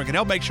Wealth Management can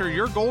help make sure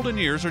your golden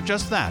years are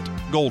just that,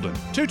 golden.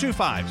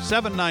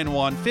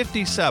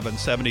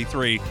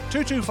 225-791-5773.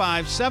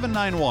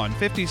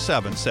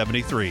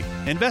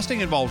 225-791-5773.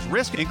 Investing involves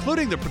risk,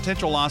 including the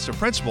potential loss of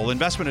principal.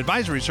 Investment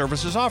advisory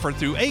services offered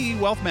through AE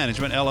Wealth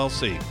Management,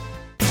 LLC.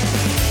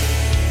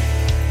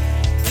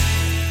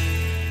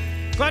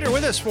 Glad you're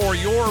with us for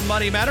Your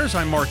Money Matters.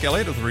 I'm Mark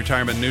Elliott of the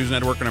Retirement News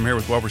Network, and I'm here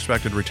with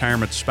well-respected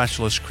retirement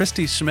specialist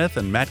Christy Smith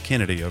and Matt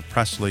Kennedy of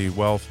Presley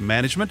Wealth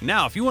Management.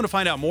 Now, if you want to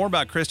find out more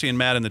about Christy and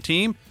Matt and the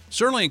team,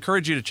 certainly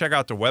encourage you to check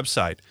out their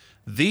website,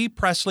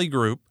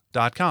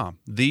 thepresleygroup.com,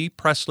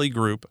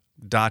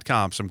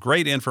 thepresleygroup.com. Some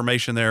great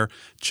information there.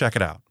 Check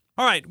it out.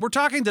 All right, we're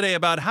talking today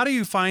about how do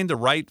you find the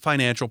right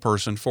financial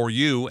person for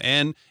you,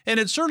 and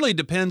it certainly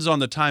depends on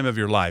the time of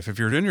your life. If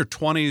you're in your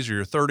 20s or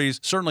your 30s,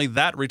 certainly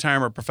that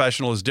retirement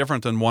professional is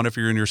different than one if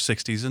you're in your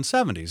 60s and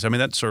 70s. I mean,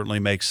 that certainly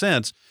makes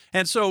sense.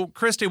 And so,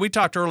 Christy, we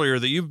talked earlier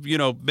that you've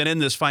been in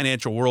this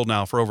financial world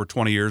now for over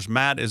 20 years.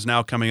 Matt is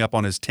now coming up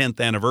on his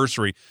 10th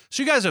anniversary.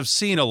 So you guys have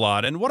seen a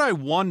lot. And what I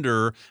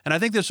wonder, and I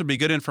think this would be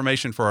good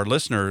information for our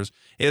listeners,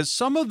 is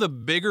some of the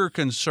bigger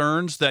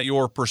concerns that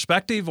your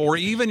prospective or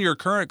even your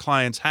current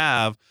clients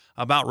have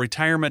about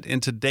retirement in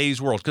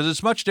today's world, because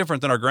it's much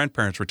different than our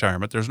grandparents'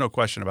 retirement. There's no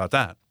question about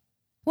that.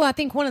 Well, I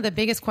think one of the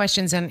biggest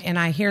questions, and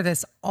I hear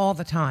this all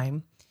the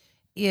time,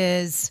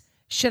 is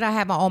should I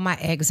have all my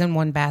eggs in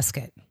one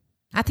basket?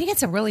 I think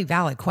it's a really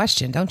valid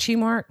question, don't you,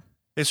 Mark?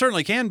 It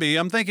certainly can be.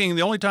 I'm thinking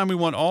the only time we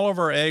want all of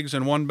our eggs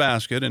in one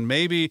basket, and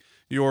maybe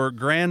your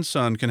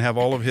grandson can have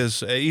all of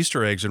his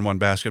Easter eggs in one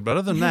basket, but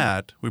other than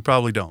that, we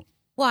probably don't.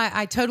 Well,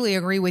 I totally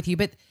agree with you,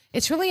 but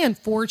it's really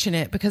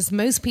unfortunate because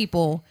most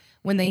people,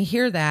 when they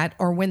hear that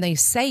or when they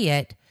say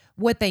it,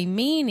 what they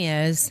mean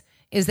is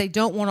they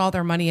don't want all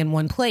their money in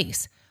one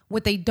place.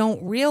 What they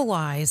don't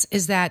realize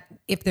is that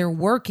if they're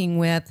working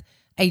with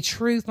a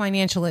true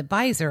financial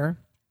advisor,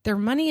 their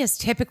money is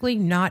typically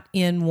not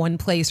in one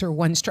place or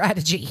one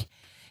strategy.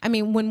 I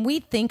mean, when we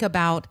think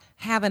about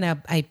having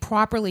a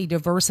properly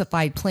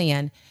diversified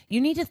plan, you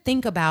need to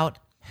think about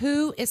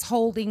who is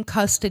holding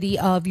custody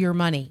of your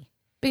money.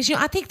 Because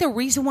I think the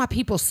reason why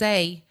people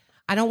say,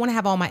 I don't want to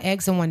have all my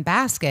eggs in one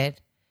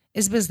basket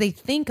is because they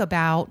think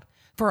about,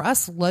 for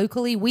us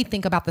locally, we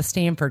think about the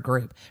Stanford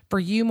Group. For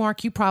you,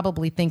 Mark, you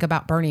probably think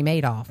about Bernie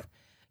Madoff.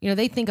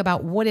 They think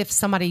about, what if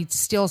somebody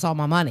steals all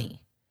my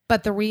money?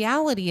 But the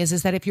reality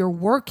is that if you're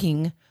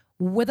working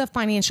with a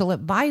financial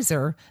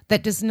advisor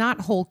that does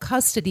not hold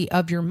custody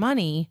of your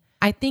money,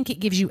 I think it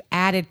gives you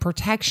added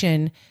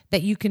protection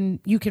that you can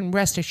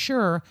rest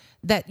assured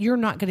that you're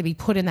not going to be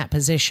put in that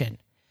position.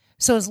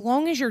 So as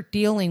long as you're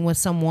dealing with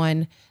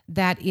someone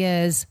that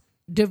is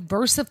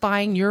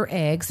diversifying your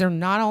eggs. They're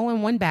not all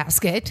in one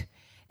basket,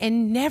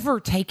 and never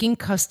taking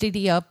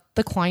custody of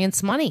the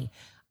client's money.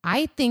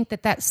 I think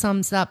that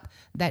sums up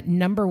that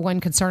number one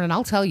concern. And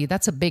I'll tell you,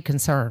 that's a big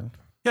concern.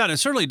 Yeah, and it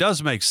certainly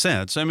does make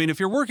sense. I mean, if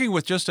you're working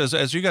with, just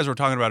as you guys were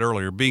talking about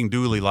earlier, being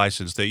duly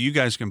licensed, that you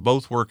guys can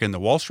both work in the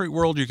Wall Street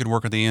world, you can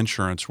work in the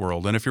insurance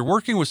world. And if you're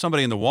working with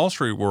somebody in the Wall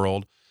Street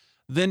world,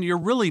 then you're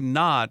really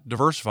not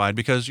diversified,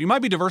 because you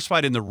might be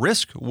diversified in the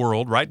risk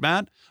world, right,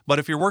 Matt? But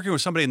if you're working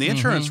with somebody in the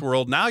insurance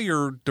world, now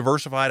you're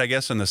diversified, I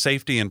guess, in the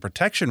safety and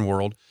protection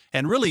world.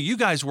 And really, you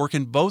guys work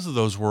in both of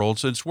those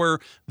worlds. It's where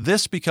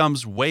this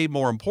becomes way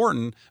more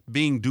important,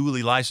 being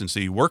duly licensed.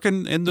 So you work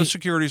in the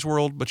securities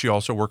world, but you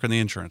also work in the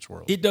insurance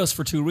world. It does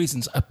for two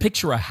reasons.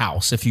 Picture a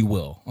house, if you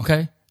will,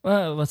 okay?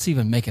 Well, let's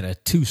even make it a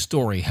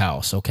 2-story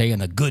house, okay, in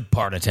the good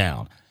part of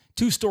town.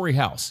 2-story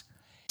house.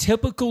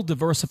 Typical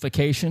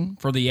diversification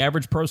for the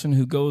average person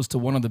who goes to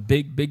one of the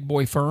big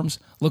boy firms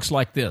looks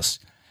like this.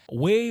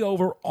 Way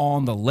over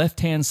on the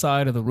left-hand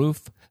side of the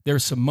roof,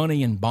 there's some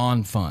money in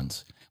bond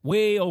funds.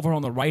 Way over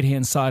on the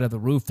right-hand side of the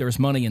roof, there's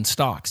money in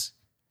stocks.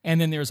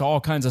 And then there's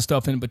all kinds of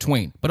stuff in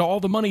between. But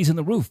all the money's in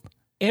the roof.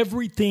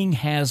 Everything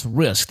has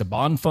risk. The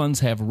bond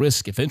funds have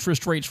risk if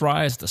interest rates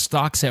rise. The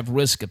stocks have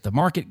risk if the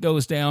market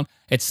goes down,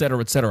 et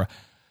cetera, et cetera.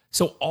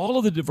 So all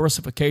of the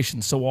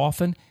diversification so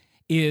often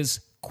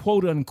is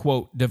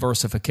quote-unquote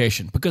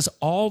diversification, because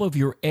all of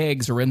your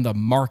eggs are in the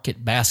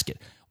market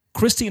basket.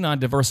 Christy and I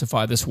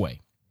diversify this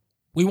way.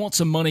 We want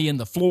some money in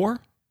the floor.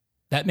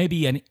 That may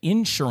be an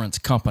insurance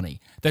company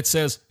that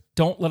says,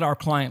 don't let our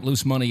client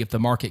lose money if the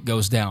market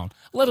goes down.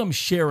 Let them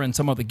share in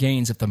some of the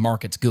gains if the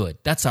market's good.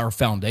 That's our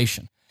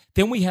foundation.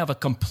 Then we have a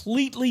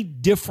completely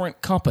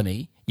different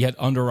company, yet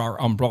under our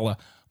umbrella,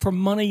 for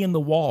money in the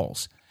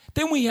walls.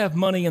 Then we have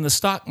money in the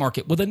stock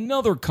market with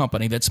another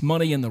company that's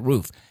money in the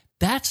roof.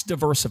 That's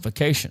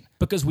diversification,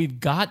 because we've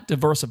got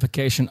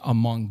diversification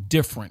among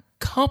different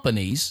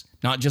companies,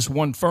 not just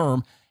one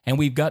firm, and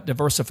we've got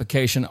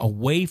diversification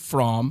away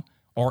from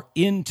or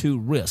into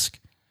risk.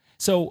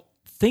 So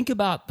think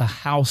about the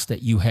house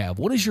that you have.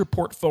 What does your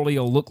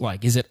portfolio look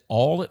like? Is it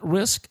all at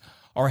risk,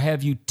 or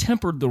have you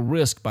tempered the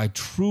risk by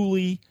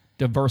truly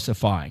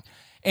diversifying?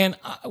 And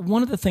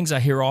one of the things I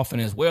hear often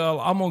is,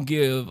 well, I'm going to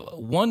give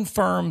one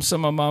firm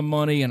some of my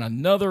money and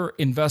another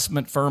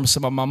investment firm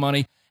some of my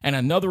money and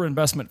another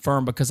investment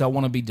firm because I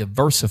want to be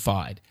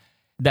diversified.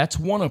 That's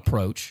one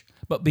approach.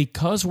 But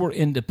because we're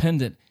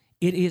independent,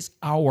 it is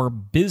our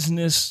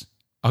business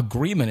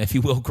agreement, if you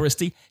will,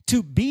 Christy,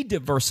 to be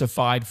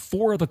diversified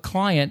for the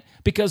client,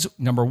 because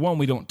number one,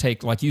 we don't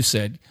take, like you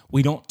said,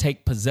 we don't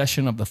take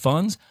possession of the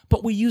funds,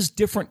 but we use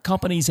different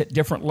companies at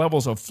different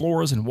levels of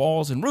floors and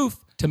walls and roof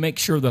to make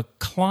sure the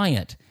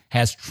client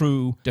has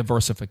true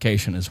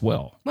diversification as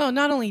well. Well,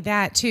 not only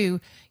that,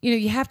 too,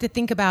 you have to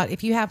think about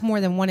if you have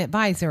more than one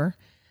advisor,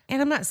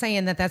 and I'm not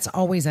saying that that's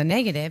always a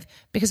negative,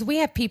 because we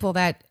have people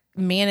that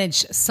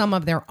manage some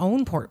of their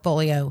own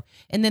portfolio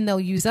and then they'll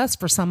use us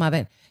for some of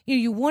it.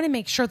 You want to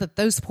make sure that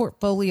those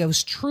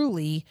portfolios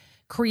truly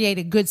create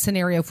a good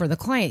scenario for the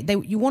client.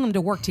 You want them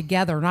to work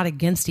together, not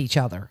against each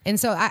other. And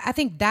so I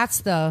think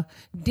that's the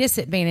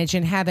disadvantage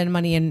in having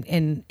money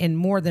in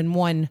more than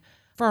one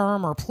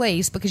firm or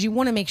place, because you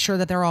want to make sure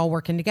that they're all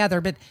working together.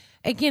 But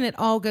again, it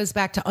all goes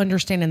back to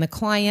understanding the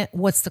client,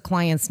 what's the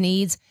client's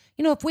needs.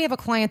 If we have a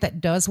client that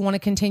does want to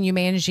continue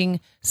managing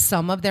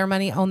some of their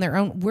money on their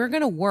own, we're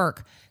going to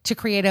work to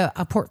create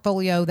a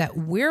portfolio that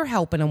we're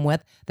helping them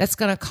with that's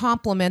going to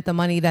complement the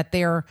money that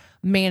they're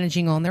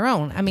managing on their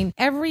own. I mean,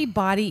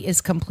 everybody is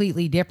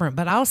completely different,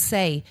 but I'll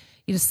say,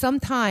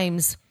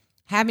 sometimes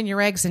having your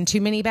eggs in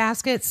too many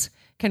baskets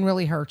can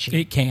really hurt you.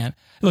 It can.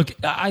 Look,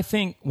 I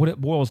think what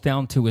it boils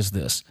down to is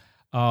this.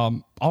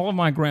 All of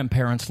my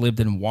grandparents lived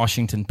in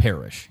Washington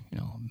Parish,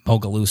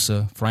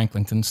 Bogalusa,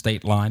 Franklinton,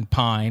 State Line,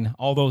 Pine,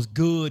 all those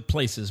good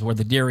places where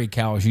the dairy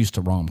cows used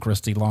to roam,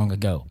 Christy, long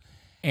ago.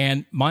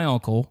 And my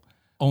uncle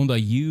owned a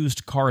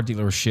used car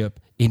dealership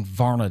in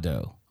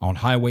Varnado on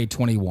Highway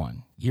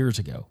 21 years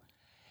ago.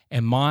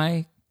 And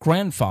my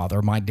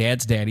grandfather, my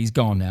dad's dad, he's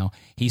gone now.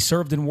 He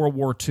served in World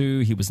War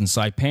II. He was in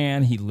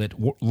Saipan. He lit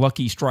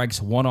Lucky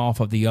Strikes one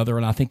off of the other,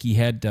 and I think he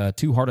had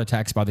 2 heart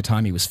attacks by the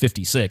time he was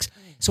 56.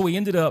 So he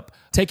ended up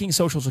taking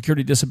Social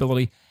Security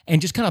disability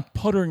and just kind of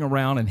puttering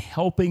around and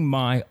helping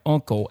my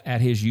uncle at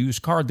his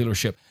used car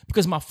dealership,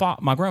 because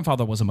my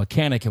grandfather was a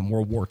mechanic in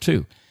World War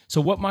II.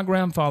 So what my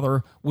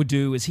grandfather would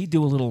do is he'd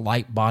do a little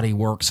light body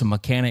work, some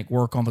mechanic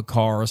work on the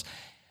cars,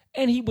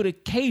 and he would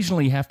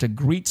occasionally have to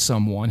greet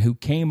someone who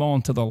came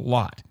onto the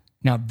lot.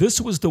 Now, this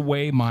was the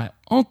way my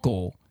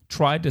uncle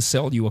tried to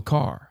sell you a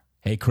car.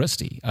 Hey,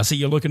 Christy, I see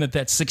you're looking at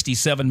that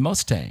 67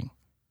 Mustang.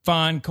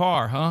 Fine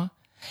car, huh?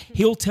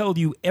 He'll tell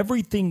you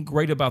everything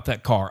great about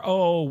that car.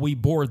 Oh, we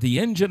bored the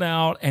engine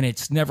out, and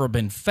it's never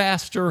been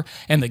faster,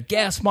 and the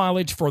gas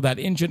mileage for that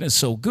engine is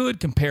so good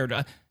compared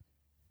to...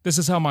 This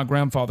is how my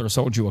grandfather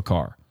sold you a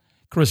car.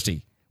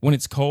 Christy, When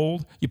it's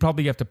cold, you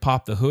probably have to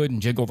pop the hood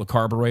and jiggle the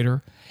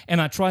carburetor.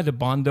 And I tried to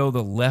Bondo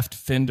the left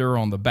fender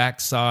on the back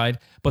side,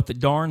 but the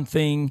darn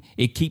thing,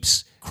 it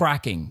keeps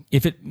cracking.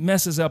 If it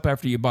messes up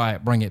after you buy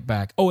it, bring it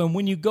back. Oh, and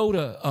when you go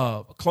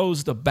to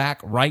close the back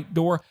right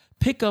door,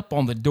 pick up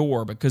on the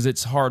door because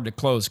it's hard to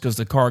close because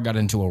the car got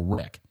into a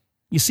wreck.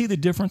 You see the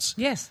difference?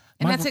 Yes.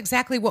 And that's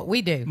exactly what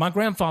we do. My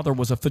grandfather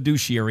was a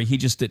fiduciary. He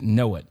just didn't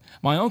know it.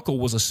 My uncle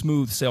was a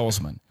smooth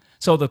salesman.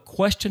 So the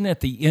question at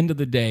the end of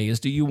the day is,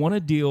 do you want to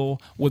deal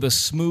with a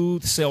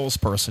smooth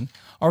salesperson,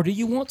 or do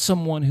you want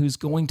someone who's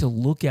going to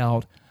look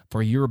out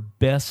for your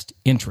best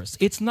interests?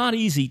 It's not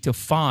easy to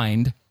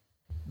find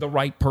the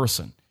right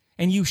person,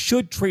 and you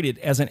should treat it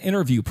as an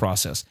interview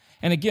process.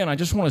 And again, I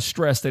just want to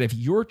stress that if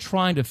you're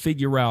trying to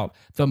figure out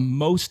the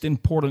most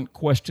important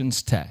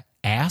questions to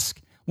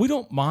ask, we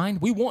don't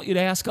mind. We want you to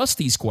ask us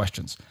these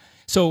questions.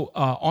 So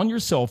on your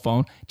cell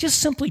phone, just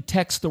simply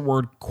text the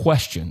word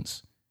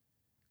questions,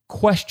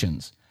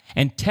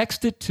 and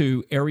text it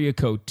to area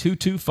code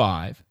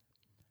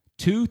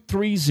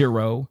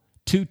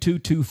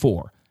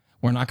 225-230-2224.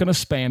 We're not going to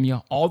spam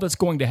you. All that's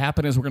going to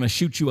happen is we're going to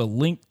shoot you a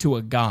link to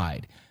a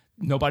guide.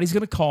 Nobody's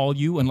going to call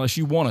you unless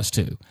you want us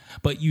to.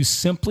 But you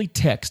simply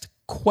text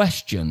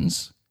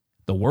questions,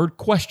 the word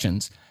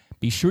questions.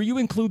 Be sure you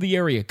include the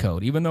area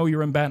code, even though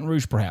you're in Baton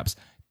Rouge perhaps,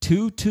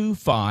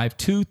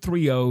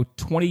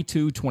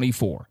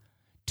 225-230-2224.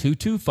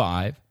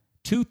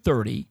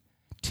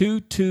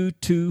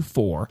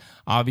 225-230-2224.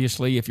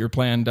 Obviously, if your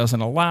plan doesn't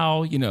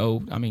allow,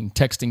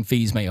 texting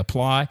fees may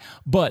apply,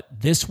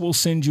 but this will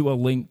send you a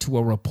link to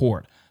a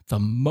report. The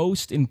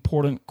most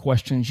important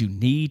questions you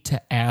need to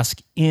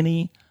ask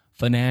any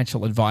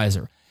financial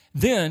advisor.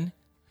 Then,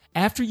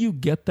 after you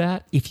get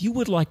that, if you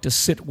would like to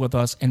sit with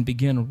us and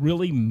begin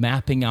really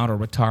mapping out a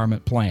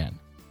retirement plan,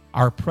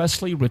 our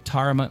Presley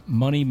Retirement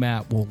Money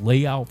Map will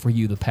lay out for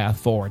you the path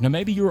forward. Now,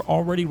 maybe you're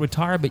already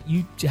retired, but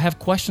you have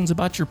questions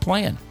about your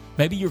plan.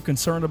 Maybe you're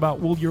concerned about,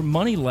 will your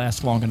money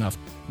last long enough?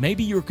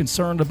 Maybe you're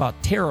concerned about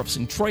tariffs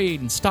and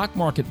trade and stock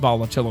market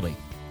volatility.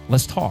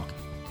 Let's talk.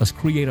 Let's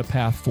create a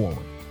path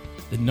forward.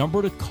 The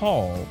number to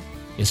call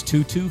is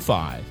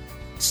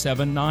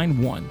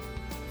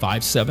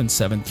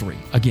 225-791-5773.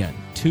 Again,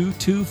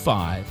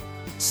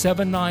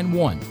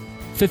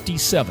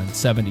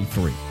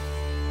 225-791-5773.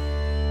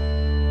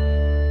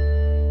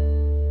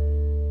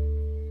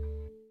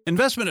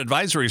 Investment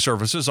advisory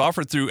services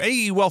offered through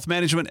AE Wealth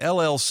Management,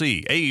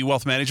 LLC. AE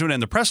Wealth Management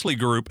and the Presley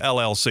Group,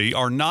 LLC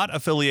are not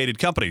affiliated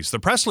companies. The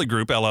Presley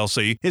Group,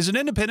 LLC is an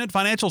independent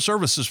financial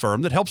services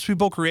firm that helps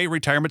people create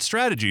retirement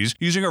strategies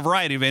using a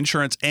variety of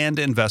insurance and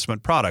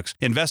investment products.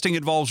 Investing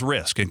involves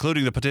risk,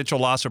 including the potential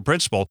loss of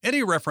principal.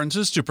 Any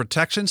references to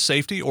protection,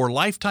 safety, or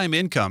lifetime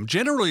income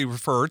generally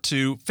refer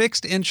to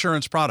fixed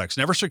insurance products,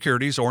 never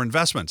securities or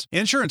investments.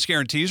 Insurance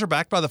guarantees are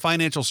backed by the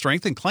financial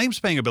strength and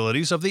claims-paying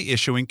abilities of the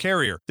issuing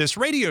carrier. This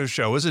radio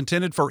show is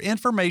intended for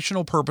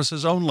informational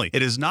purposes only.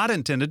 It is not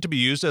intended to be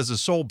used as the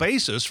sole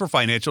basis for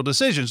financial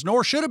decisions,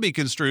 nor should it be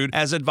construed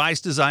as advice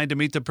designed to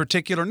meet the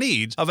particular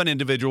needs of an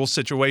individual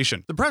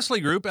situation. The Presley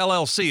Group,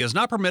 LLC is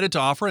not permitted to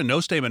offer, and no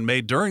statement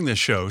made during this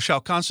show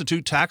shall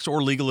constitute tax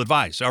or legal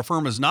advice. Our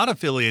firm is not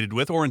affiliated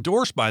with or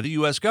endorsed by the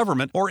U.S.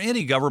 government or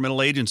any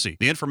governmental agency.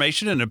 The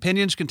information and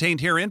opinions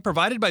contained herein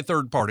provided by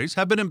third parties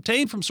have been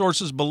obtained from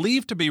sources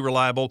believed to be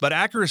reliable, but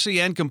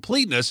accuracy and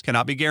completeness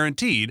cannot be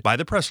guaranteed by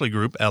the Presley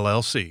Group,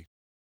 LLC.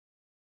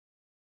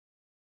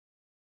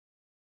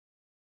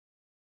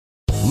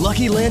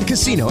 Lucky Land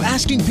Casino,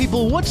 asking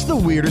people, what's the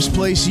weirdest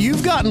place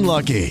you've gotten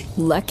lucky?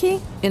 Lucky?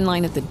 In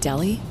line at the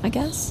deli, I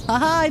guess?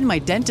 Aha, in my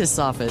dentist's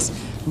office.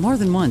 More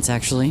than once,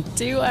 actually.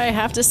 Do I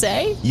have to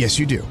say? Yes,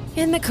 you do.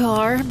 In the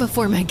car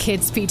before my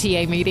kids'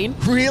 PTA meeting.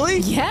 Really?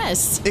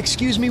 Yes.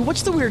 Excuse me,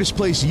 what's the weirdest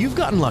place you've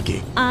gotten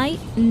lucky? I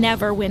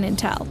never win and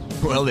tell.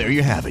 Well, there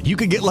you have it. You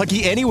can get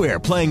lucky anywhere,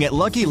 playing at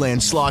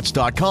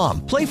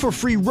LuckyLandSlots.com. Play for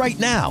free right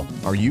now.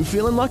 Are you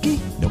feeling lucky?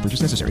 No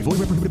purchase necessary. Void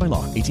where prohibited by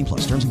law.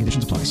 18+. Terms and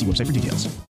conditions apply. See website for details.